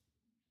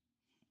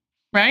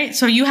 Right.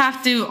 So you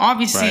have to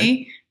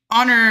obviously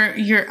honor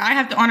I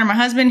have to honor my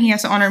husband. He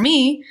has to honor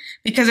me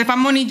because if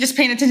I'm only just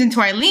paying attention to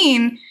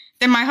Eileen,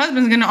 then my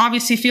husband's going to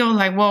obviously feel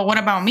like, well, what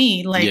about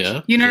me? Like,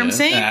 you know what I'm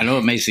saying? I know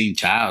it may seem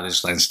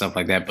childish and stuff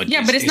like that, but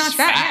it's not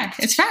that. Facts.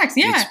 Yeah, it's facts.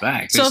 Yeah. It's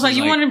facts. So it's like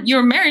you want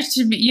your marriage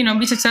to be,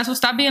 be successful.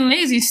 Stop being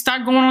lazy.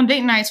 Start going on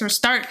date nights or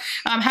start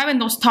having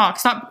those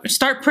talks.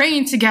 Start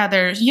praying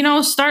together.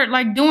 Start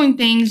like doing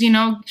things,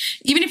 even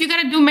if you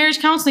got to do marriage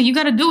counseling, you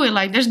got to do it.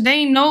 Like there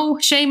ain't no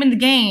shame in the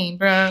game,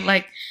 bro.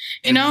 Like,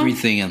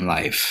 everything in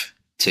life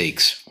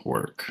takes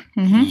work.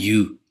 Mm-hmm.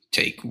 You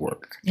take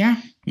work.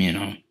 Yeah.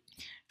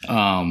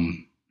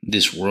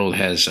 This world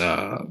has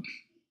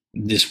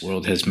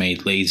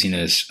made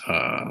laziness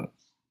a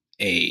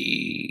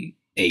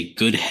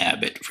good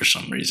habit for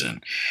some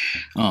reason.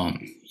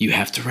 You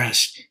have to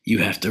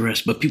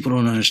rest. But people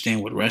don't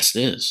understand what rest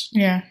is.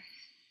 Yeah.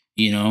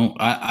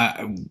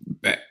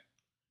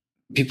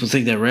 People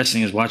think that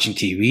resting is watching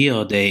TV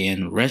all day,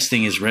 and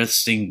resting is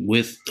resting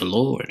with the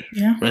Lord.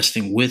 Yeah.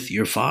 Resting with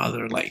your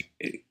Father. Like,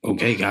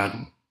 okay,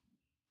 God,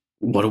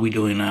 what are we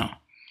doing now?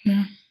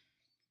 Yeah.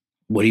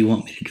 What do you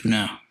want me to do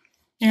now?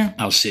 Yeah.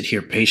 I'll sit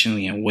here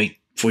patiently and wait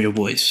for your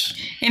voice.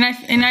 And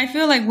I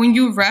feel like when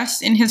you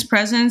rest in his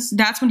presence,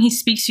 that's when he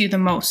speaks to you the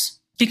most.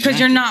 Because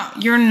you're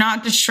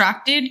not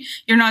distracted,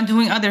 you're not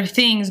doing other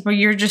things, but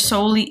you're just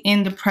solely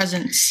in the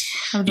presence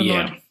of the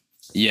Lord.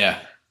 Yeah.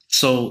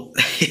 So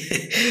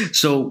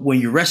when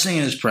you're resting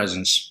in his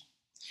presence,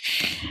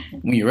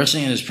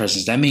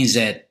 that means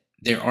that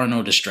there are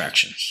no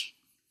distractions.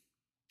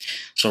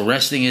 So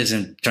resting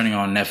isn't turning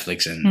on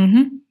Netflix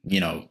and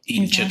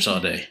eating chips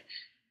all day.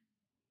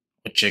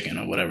 Or chicken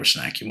or whatever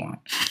snack you want.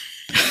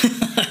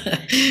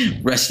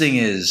 Resting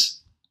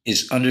is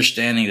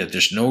understanding that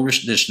there's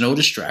no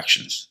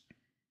distractions.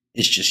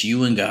 It's just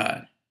you and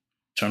God.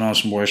 Turn on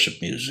some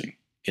worship music.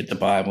 Get the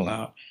Bible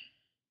out.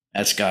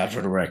 Ask God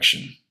for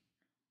direction.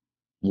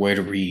 Where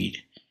to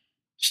read.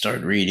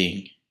 Start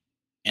reading.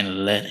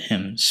 And let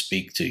him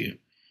speak to you.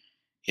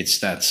 It's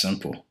that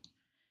simple.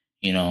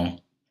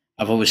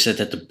 I've always said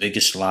that the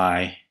biggest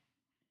lie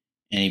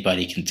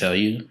anybody can tell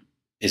you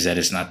is that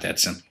it's not that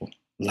simple.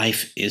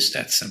 Life is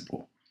that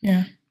simple.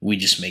 Yeah. We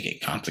just make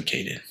it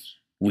complicated.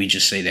 We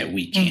just say that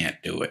we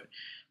can't do it.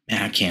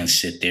 Man, I can't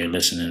sit there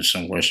listening to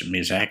some worship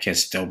music. I can't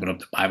sit there open up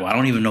the Bible. I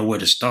don't even know where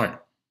to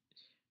start.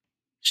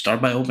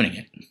 Start by opening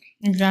it.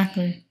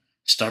 Exactly.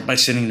 Start by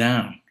sitting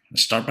down.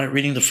 Start by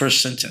reading the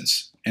first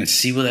sentence and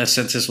see where that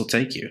sentence will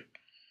take you.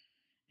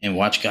 And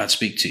watch God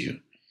speak to you.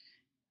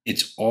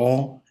 It's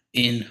all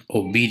in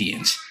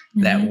obedience.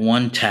 Mm-hmm. That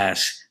one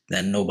task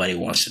that nobody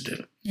wants to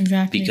do.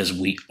 Exactly. Because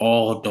we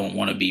all don't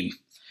want to be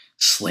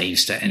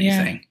slaves to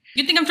anything.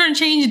 You think I'm trying to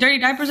change dirty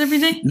diapers every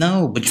day?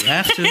 No, but you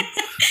have to.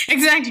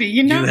 Exactly.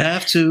 You know? You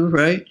have to,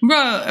 right?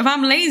 Bro, if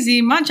I'm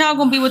lazy, my child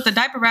going to be with the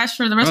diaper rash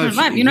for the rest of his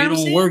life. You know what I'm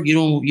saying? If you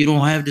don't work, you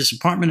don't have this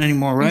apartment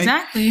anymore, right?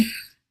 Exactly.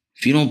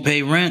 If you don't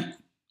pay rent,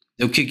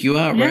 they'll kick you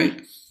out,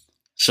 right?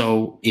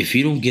 So if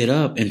you don't get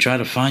up and try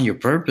to find your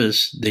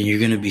purpose, then you're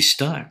going to be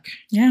stuck.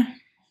 Yeah.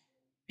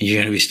 And you're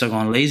going to be stuck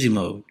on lazy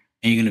mode.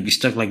 And you're going to be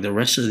stuck like the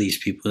rest of these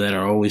people that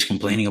are always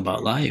complaining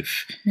about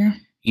life. Yeah.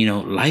 You know,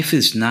 life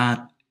is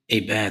not a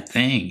bad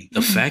thing.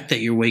 The fact that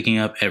you're waking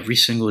up every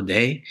single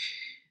day,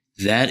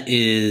 that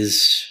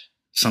is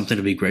something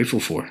to be grateful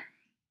for.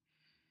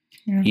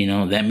 Yeah. You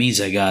know, that means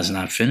that God's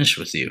not finished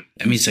with you.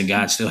 That means that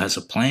God still has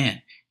a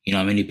plan. You know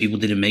how many people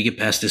didn't make it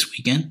past this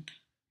weekend?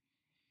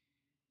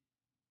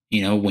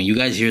 You know, when you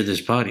guys hear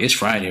this podcast, it's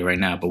Friday right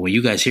now, but when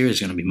you guys hear it,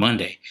 it's going to be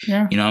Monday.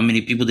 Yeah. You know how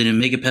many people didn't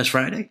make it past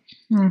Friday?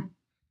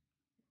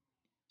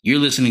 You're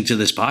listening to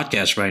this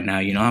podcast right now.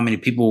 You know how many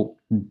people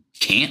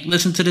can't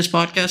listen to this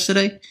podcast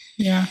today?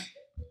 Yeah.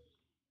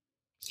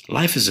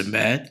 Life isn't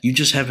bad. You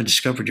just haven't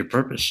discovered your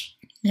purpose.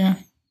 Yeah.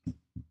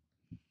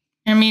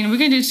 I mean, we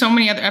can do so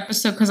many other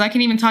episodes because I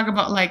can even talk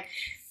about like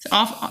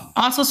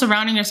also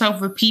surrounding yourself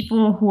with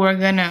people who are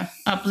going to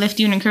uplift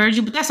you and encourage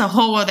you. But that's a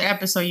whole other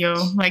episode, yo.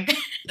 Like,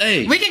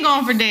 hey, we can go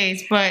on for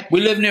days, but we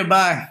live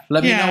nearby.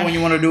 Let me know when you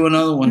want to do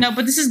another one. No,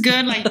 but this is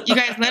good. Like, you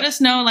guys let us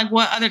know like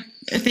what other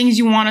things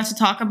you want us to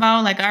talk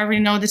about. Like, I already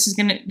know this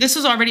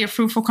is already a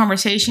fruitful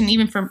conversation,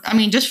 even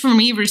just for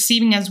me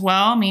receiving as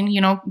well. I mean, you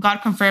know, God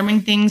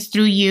confirming things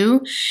through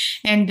you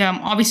and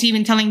obviously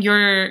even telling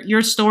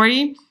your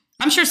story.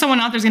 I'm sure someone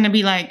out there's going to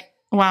be like,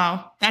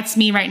 wow, that's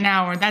me right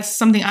now, or that's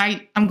something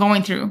I'm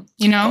going through,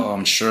 you know? Oh,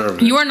 I'm sure.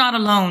 You are not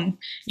alone.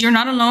 You're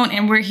not alone,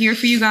 and we're here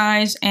for you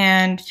guys.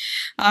 And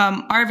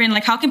Arvin,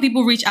 like, how can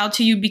people reach out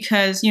to you?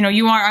 Because, you know,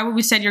 I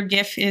always said your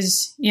gift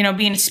is, you know,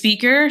 being a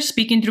speaker,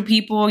 speaking through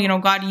people. You know,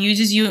 God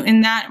uses you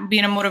in that,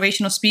 being a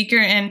motivational speaker.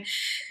 And,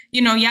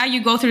 you know, yeah,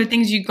 you go through the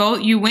things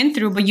you went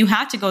through, but you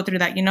had to go through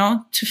that, you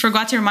know, for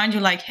God to remind you,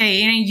 like,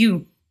 hey, it ain't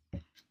you.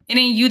 It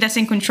ain't you that's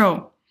in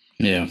control.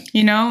 Yeah.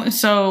 You know,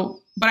 so...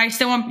 But I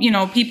still want, you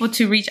know, people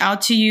to reach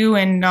out to you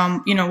and,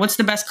 you know, what's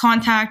the best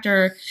contact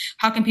or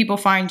how can people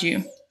find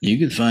you? You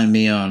can find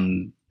me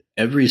on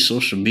every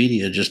social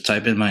media. Just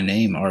type in my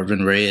name,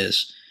 Arvin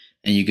Reyes,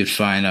 and you could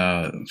find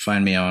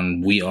me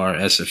on We Are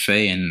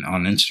SFA and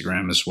on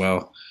Instagram as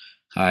well.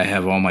 I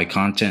have all my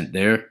content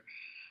there.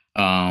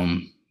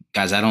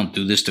 Guys, I don't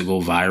do this to go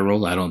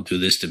viral. I don't do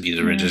this to be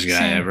the richest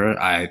guy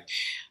ever.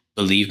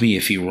 Believe me,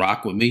 if you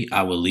rock with me,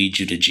 I will lead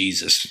you to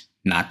Jesus,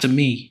 not to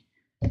me.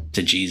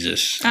 To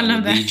Jesus. I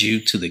love that. Lead you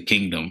to the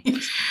kingdom.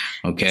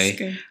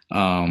 Okay.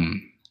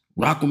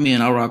 Rock with me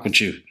and I'll rock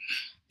with you.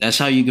 That's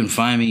how you can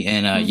find me.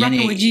 And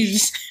rocking with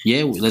Jesus.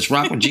 Yeah, let's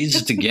rock with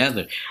Jesus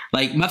together.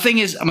 Like my thing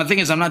is I'm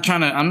not trying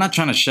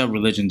to shove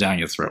religion down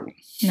your throat.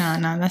 No,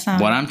 that's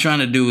not what I'm trying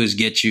to do is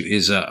get you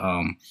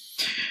the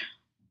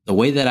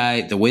way that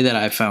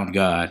I found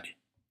God.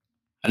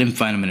 I didn't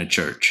find him in a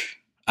church.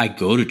 I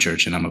go to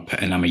church and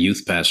I'm a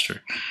youth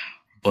pastor.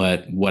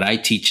 But what I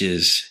teach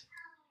is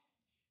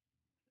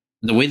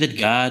the way that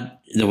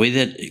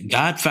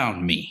God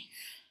found me.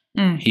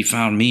 He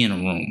found me in a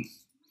room.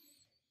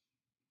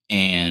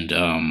 And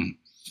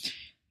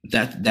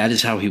that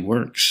is how he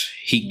works.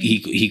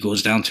 He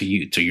goes down to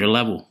your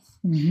level.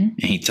 And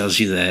he tells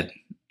you that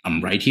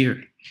I'm right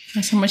here.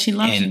 That's how much he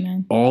loves you,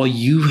 man. All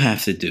you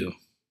have to do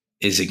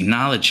is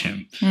acknowledge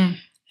him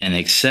and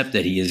accept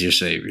that he is your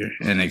savior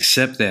and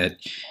accept that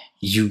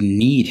you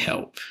need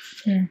help.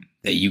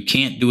 That you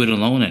can't do it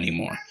alone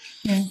anymore.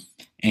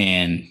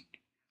 And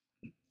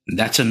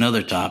that's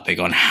another topic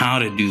on how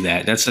to do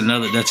that. That's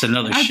another show. That's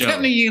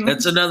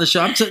another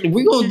show.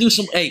 We're going to do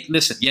some. Hey,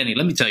 listen, Yenny,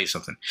 let me tell you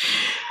something.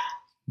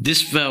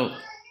 This felt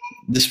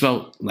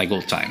like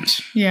old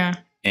times. Yeah.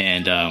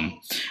 And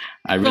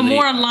but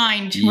more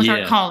aligned with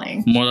our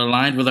calling. More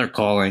aligned with our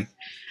calling.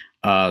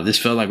 This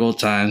felt like old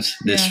times.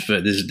 This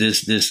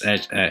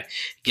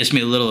gets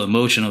me a little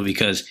emotional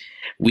because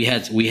we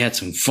had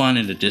some fun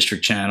in the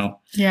district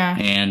channel. Yeah.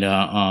 And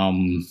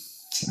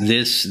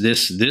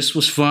this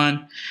was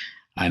fun.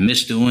 I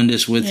miss doing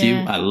this with you.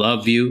 I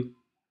love you.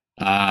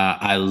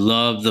 I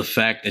love the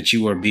fact that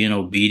you are being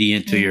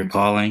obedient to your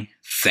calling.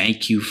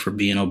 Thank you for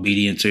being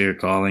obedient to your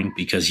calling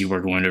because you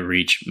are going to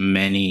reach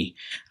many.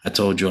 I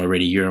told you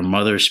already, you're a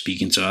mother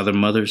speaking to other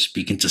mothers,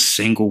 speaking to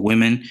single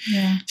women,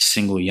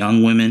 single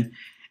young women.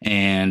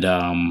 And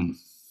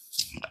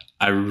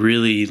I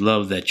really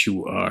love that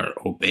you are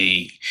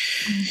obeying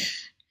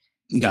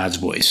God's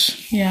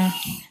voice. Yeah.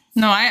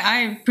 No,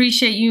 I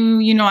appreciate you.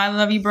 You know, I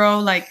love you, bro.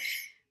 Like,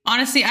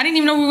 honestly, I didn't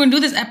even know we were going to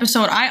do this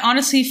episode. I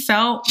honestly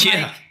felt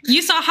like,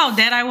 you saw how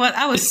dead I was.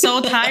 I was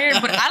so tired,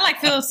 but I like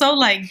feel so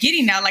like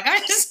giddy now. Like I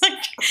just like,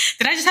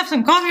 did I just have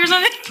some coffee or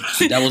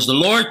something? That was the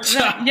Lord.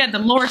 Yeah, the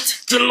Lord.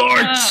 The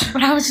Lord.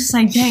 But I was just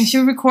like, dang,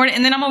 should we record it?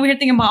 And then I'm over here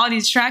thinking about all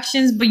these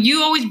distractions. But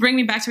you always bring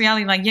me back to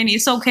reality. Like, Yenny,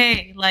 it's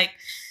okay. Like,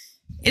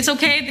 It's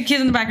okay, the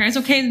kids in the background. It's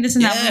okay, this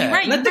and that. Yeah,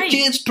 Right, let the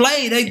kids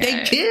play. They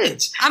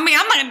kids. I mean,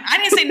 I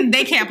didn't say that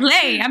they can't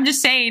play. I'm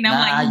just saying.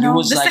 You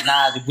was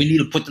like, we need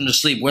to put them to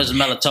sleep. Where's the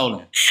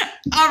melatonin?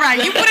 All right,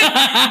 don't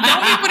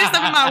be putting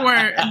stuff in my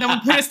word. Don't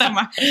be putting stuff in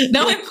my.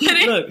 Don't be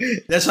putting. Look,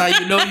 that's how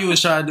you know you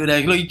was trying to do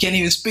that. Look, you can't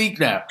even speak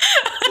now.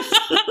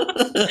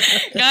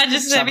 God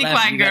just said, "Be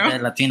quiet, girl."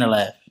 That Latina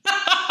laugh.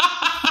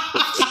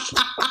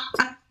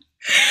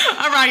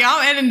 All right, y'all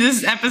ending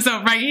this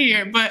episode right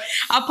here, but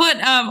I'll put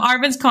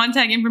Arvin's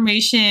contact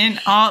information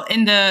all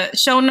in the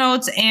show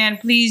notes, and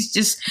please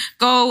just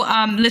go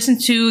listen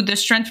to the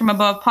Strength from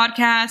Above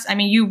podcast. I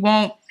mean, you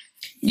won't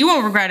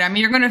regret it. I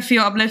mean, you're going to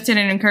feel uplifted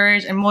and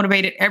encouraged and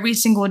motivated every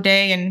single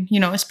day, and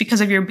it's because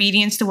of your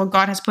obedience to what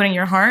God has put in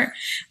your heart.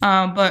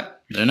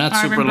 But they're not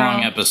Arvin, super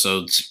long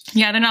episodes.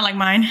 Yeah, they're not like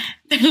mine.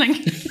 They're like.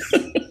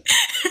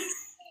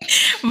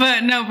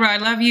 But no, bro, I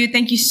love you.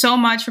 Thank you so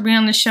much for being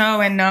on the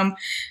show. And I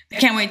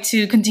can't wait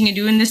to continue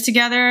doing this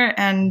together.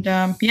 And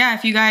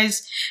if you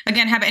guys,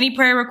 again, have any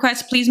prayer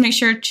requests, please make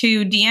sure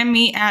to DM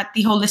me at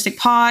The Holistic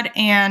Pod.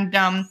 And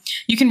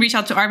you can reach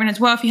out to Arvin as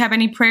well if you have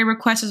any prayer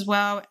requests as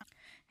well.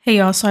 Hey,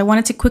 y'all. So I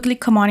wanted to quickly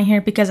come on here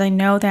because I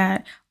know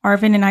that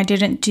Arvin and I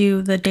didn't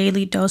do the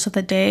daily dose of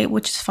the day,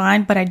 which is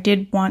fine, but I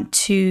did want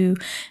to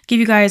give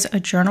you guys a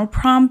journal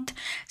prompt.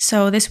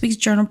 So this week's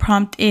journal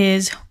prompt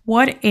is,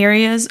 what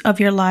areas of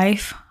your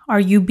life are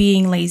you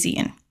being lazy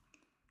in?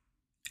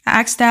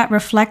 Ask that,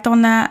 reflect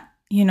on that,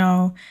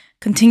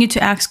 continue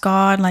to ask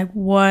God, like,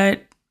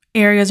 what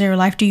areas of your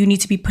life do you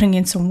need to be putting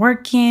in some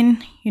work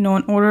in, in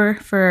order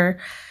for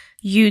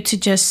you to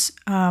just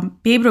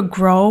be able to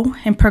grow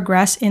and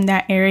progress in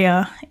that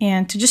area,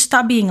 and to just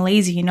stop being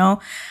lazy,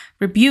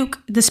 rebuke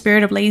the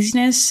spirit of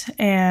laziness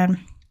and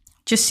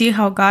just see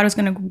how God is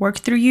going to work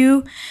through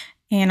you.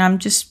 And I'm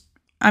just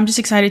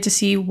excited to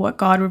see what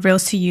God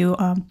reveals to you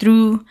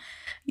through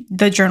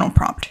the journal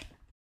prompt.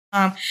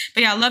 But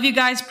yeah, I love you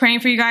guys.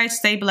 Praying for you guys.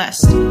 Stay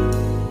blessed.